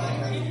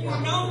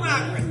 No,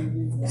 Margaret.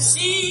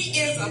 She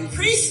is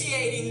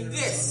appreciating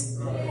this.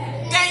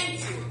 Thank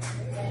you.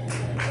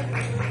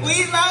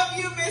 We love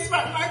you, Miss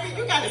Margaret.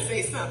 You got to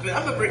say something.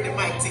 I'm going to bring the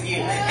mic to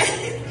you.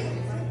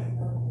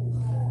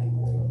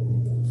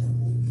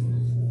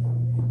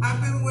 I've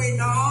been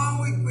waiting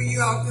all week for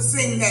you all to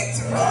sing that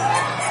to me.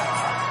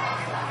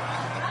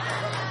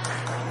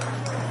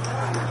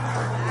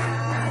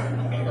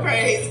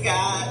 Praise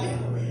God.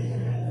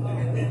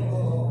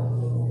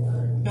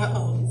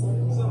 Uh-oh.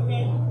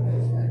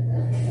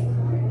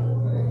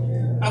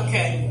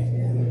 Okay.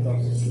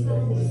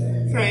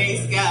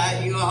 Praise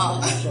God, you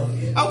all.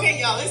 Okay,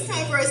 y'all, it's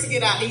time for us to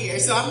get out of here.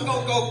 So I'm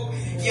going to go.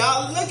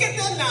 Y'all look at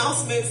the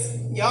announcements.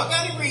 Y'all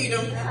got to read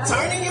them.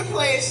 Turn in your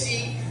pledge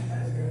sheet.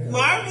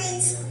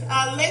 Marvin's,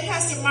 late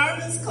Pastor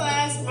Marvin's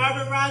class,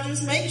 Marvin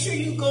Rogers, make sure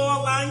you go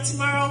online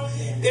tomorrow.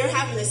 They're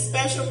having a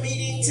special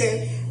meeting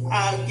to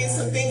get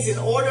some things in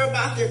order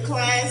about their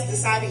class,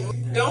 deciding.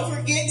 Don't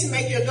forget to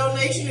make your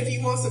donation if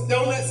you want some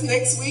donuts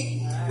next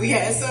week. We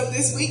had some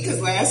this week because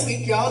last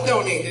week y'all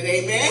donated,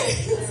 amen?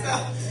 So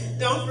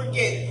don't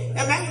forget.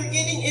 Am I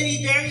forgetting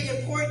any very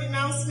important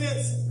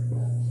announcements?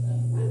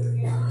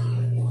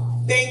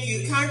 Thank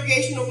you.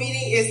 Congregational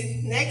meeting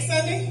is next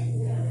Sunday.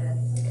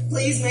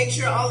 Please make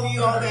sure all of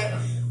you all that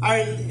are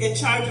in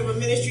charge of a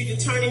ministry to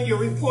turn in your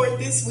report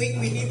this week.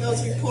 We need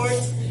those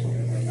reports.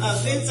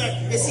 Vince,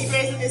 is he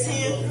raising his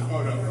hand?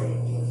 Oh, no.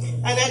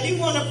 And I do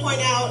want to point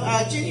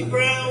out Jenny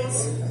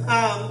Brown's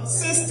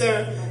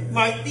sister,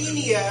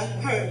 Marthenia,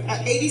 her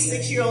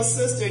 86-year-old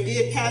sister,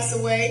 did pass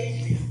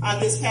away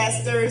this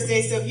past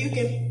Thursday. So if you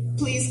can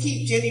please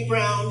keep Jenny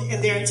Brown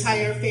and their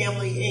entire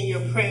family in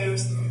your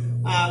prayers.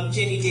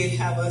 Jenny did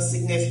have a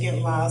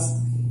significant loss.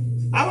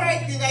 All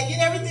right, did I get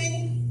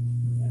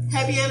everything?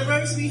 Happy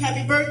anniversary,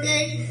 happy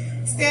birthday.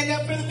 Stand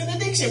up for the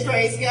benediction,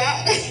 praise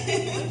God.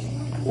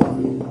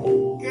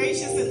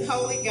 Gracious and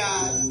holy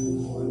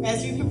God,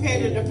 as we prepare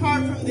to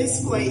depart from this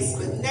place,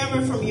 but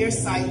never from your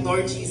sight,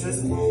 Lord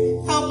Jesus,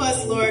 help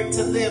us, Lord,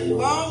 to live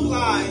long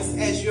lives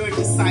as your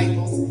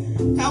disciples.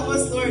 Help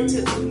us, Lord,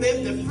 to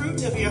live the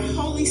fruit of your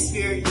Holy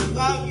Spirit, your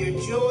love, your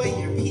joy,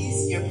 your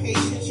peace, your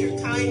patience, your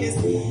kindness,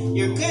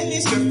 your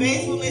goodness, your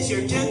faithfulness,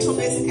 your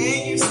gentleness,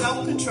 and your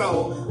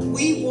self-control.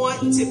 We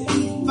want to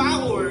be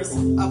followers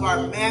of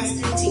our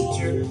master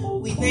teacher.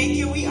 We thank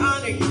you and we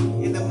honor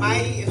you. In the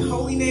mighty and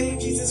holy name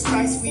of Jesus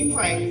Christ we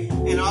pray.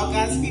 And all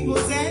God's people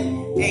said,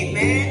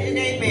 amen and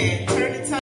amen. Turn the